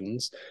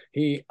decisions.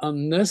 He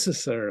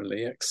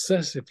unnecessarily,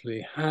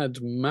 excessively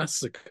had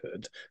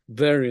massacred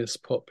various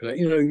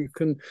populations. You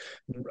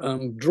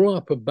can draw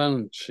up a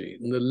balance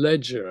sheet and the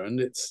ledger, and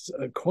it's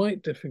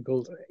quite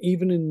difficult,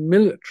 even in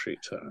military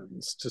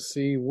terms, to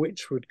see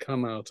which would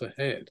come out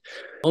ahead.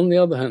 On the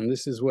other hand,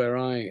 this is where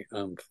I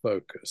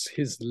focus.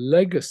 His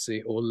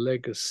legacy or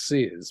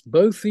legacies,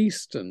 both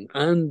Eastern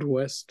and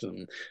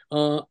Western,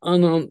 are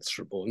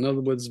unanswerable. In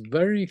other words,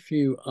 very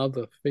few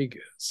other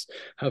figures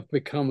have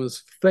become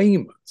as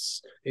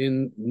famous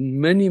in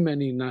many,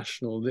 many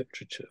national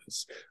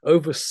literatures.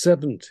 Over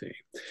 70.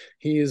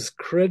 He is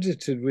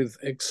credited with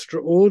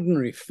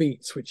extraordinary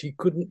feats which he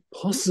couldn't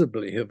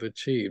possibly have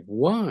achieved.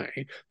 Why?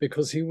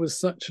 Because he was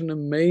such an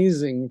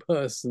amazing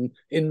person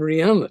in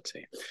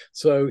reality.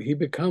 So he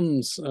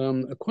becomes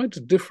quite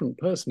a different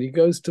person. He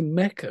goes to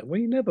Mecca. Well,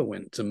 he never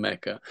went to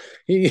Mecca.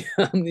 He's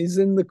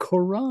in the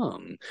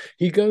Quran.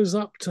 He goes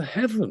up to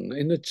heaven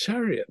in a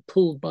chariot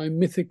pulled by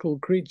mythical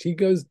creatures. He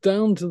goes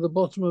down to the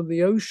bottom of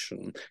the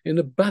ocean in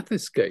a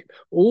bathyscaphe.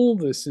 All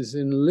this is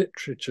in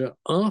literature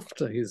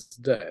after his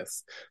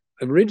death,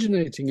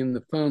 originating in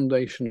the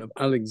foundation of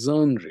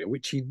Alexandria,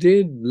 which he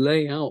did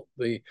lay out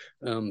the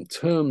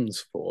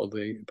terms for,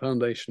 the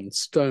foundation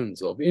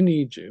stones of, in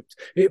Egypt.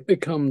 It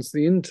becomes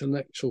the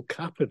intellectual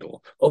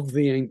capital of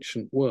the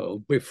ancient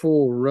world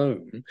before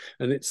Rome.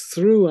 And it's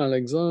through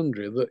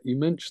Alexandria that you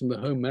mentioned the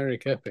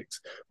Homeric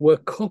epics were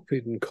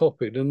copied,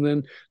 and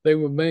then they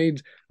were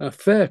made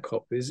fair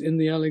copies in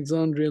the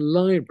Alexandrian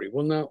library.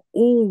 Well, now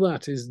all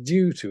that is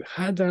due to,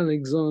 had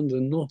Alexander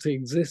not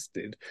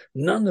existed,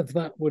 none of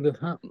that would have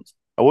happened.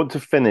 I want to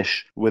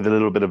finish with a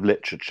little bit of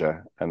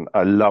literature, and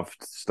I loved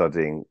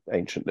studying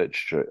ancient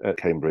literature at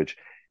Cambridge.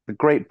 The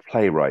great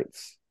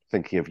playwrights,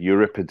 thinking of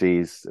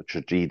Euripides, a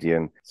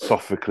tragedian,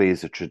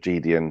 Sophocles, a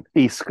tragedian,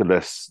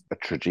 Aeschylus, a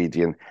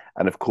tragedian,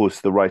 and of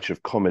course the writer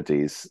of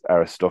comedies,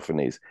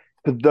 Aristophanes.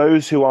 For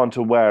those who aren't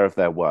aware of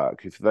their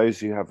work, for those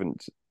who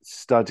haven't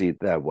studied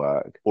their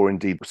work or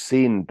indeed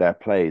seen their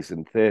plays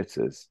in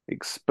theatres,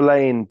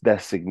 explain their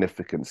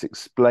significance,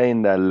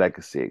 explain their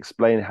legacy,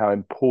 explain how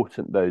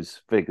important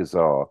those figures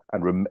are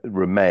and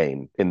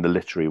remain in the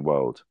literary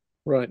world.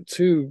 Right,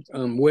 two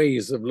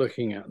ways of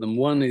looking at them.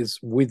 One is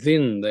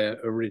within their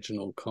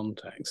original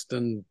context,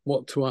 and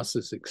what to us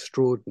is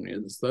extraordinary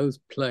is those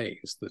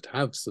plays that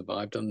have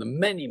survived, and the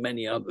many,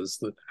 many others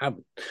that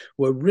haven't,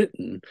 were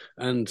written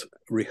and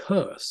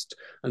rehearsed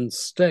and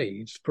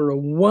staged for a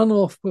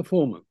one-off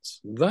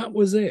performance. That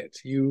was it.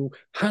 You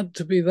had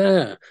to be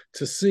there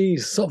to see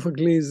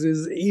Sophocles'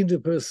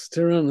 Oedipus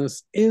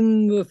Tyrannus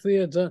in the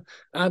theatre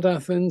at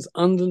Athens,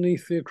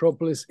 underneath the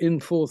Acropolis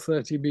in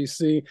 430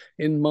 BC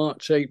in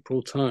March, April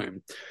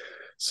time.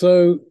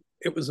 So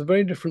it was a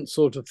very different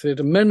sort of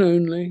theatre, men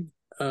only,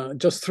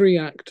 just 3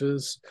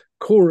 actors,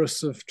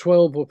 chorus of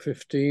 12 or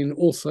 15,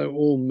 also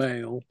all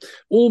male,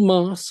 all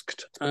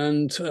masked,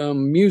 and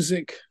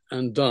music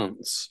and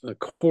dance. A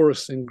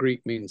chorus in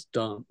Greek means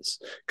dance.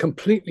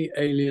 Completely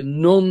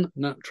alien,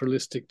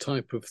 non-naturalistic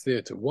type of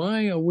theatre.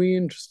 Why are we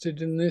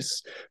interested in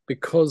this?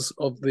 Because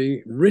of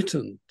the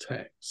written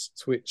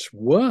texts which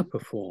were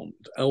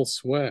performed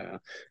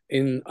elsewhere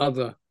in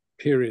other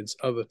periods,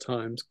 other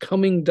times,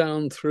 coming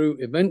down through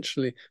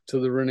eventually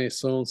to the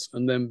Renaissance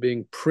and then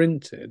being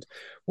printed.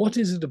 What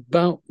is it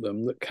about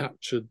them that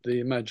captured the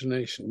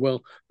imagination?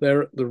 Well,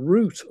 they're at the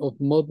root of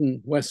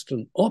modern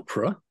Western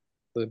opera,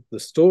 the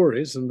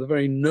stories and the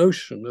very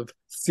notion of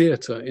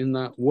theatre in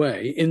that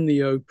way, in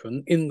the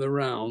open, in the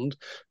round,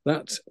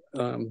 that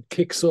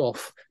kicks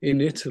off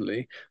in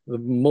Italy, the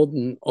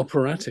modern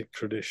operatic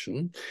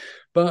tradition.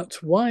 But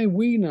why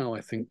we now,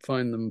 I think,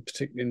 find them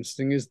particularly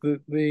interesting is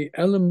that the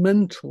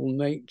elemental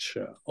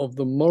nature of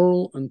the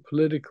moral and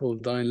political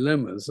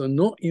dilemmas are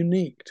not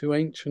unique to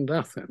ancient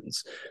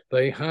Athens.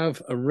 They have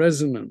a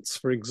resonance,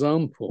 for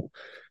example,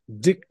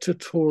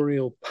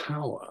 dictatorial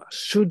power.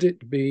 Should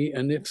it be,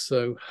 and if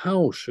so,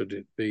 how should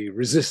it be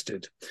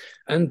resisted?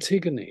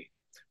 Antigone,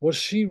 was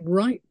she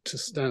right to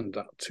stand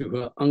up to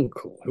her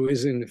uncle, who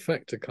is in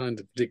effect a kind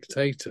of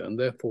dictator and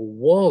therefore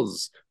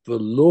was the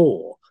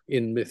law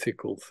in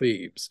mythical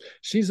Thebes?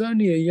 She's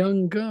only a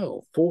young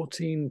girl,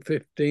 14,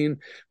 15.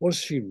 Was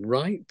she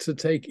right to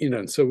take,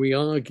 and so we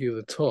argue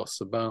the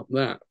toss about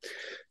that.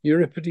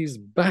 Euripides'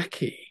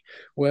 Bacchae,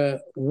 where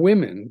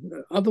women,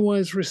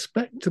 otherwise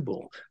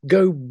respectable,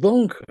 go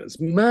bonkers,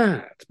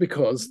 mad,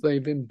 because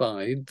they've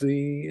imbibed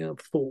the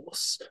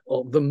force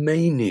of the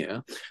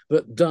mania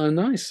that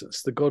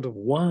Dionysus, the god of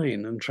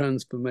wine and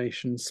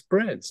transformation,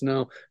 spreads.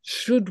 Now,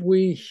 should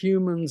we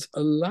humans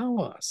allow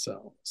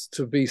ourselves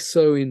to be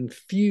so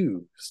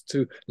infused,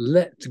 to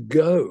let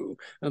go,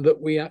 and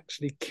that we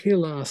actually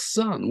kill our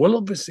sun? Well,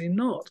 obviously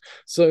not.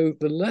 So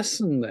the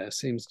lesson there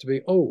seems to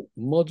be,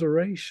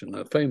 moderation.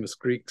 A famous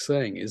Greek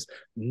saying is,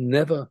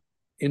 never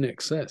in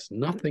excess,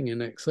 nothing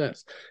in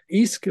excess.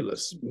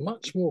 Aeschylus,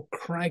 much more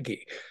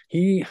craggy.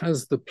 He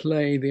has the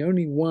play, the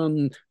only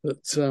one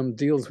that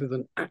deals with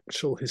an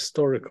actual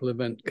historical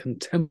event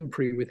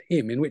contemporary with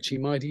him, in which he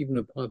might even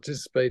have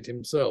participated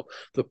himself,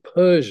 the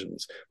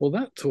Persians. Well,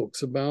 that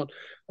talks about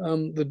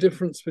the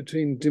difference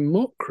between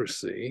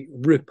democracy,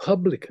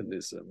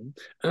 republicanism,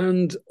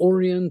 and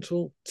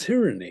Oriental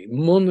tyranny,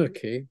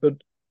 monarchy, but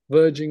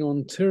verging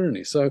on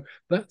tyranny. So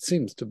that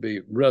seems to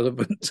be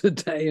relevant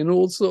today in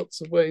all sorts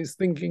of ways,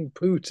 thinking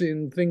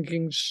Putin,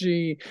 thinking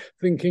Xi,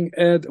 thinking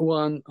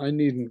Erdogan, I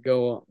needn't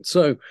go on.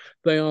 So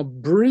they are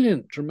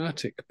brilliant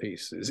dramatic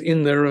pieces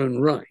in their own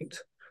right,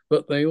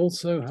 but they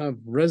also have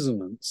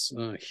resonance,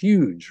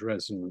 huge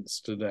resonance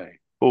today.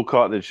 Paul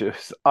Cartledge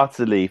is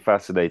utterly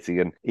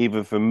fascinating, and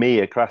even for me,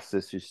 a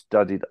classicist who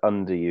studied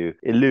under you,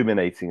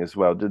 illuminating as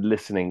well. Did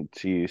listening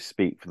to you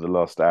speak for the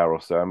last hour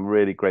or so. I'm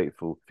really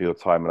grateful for your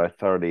time, and I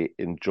thoroughly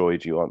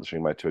enjoyed you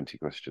answering my 20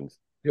 questions.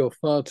 You're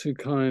far too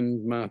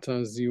kind, Matt,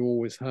 as you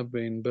always have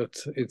been, but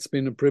it's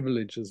been a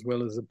privilege as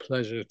well as a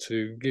pleasure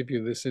to give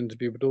you this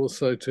interview, but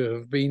also to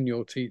have been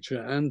your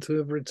teacher and to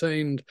have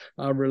retained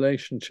our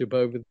relationship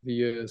over the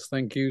years.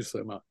 Thank you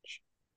so much.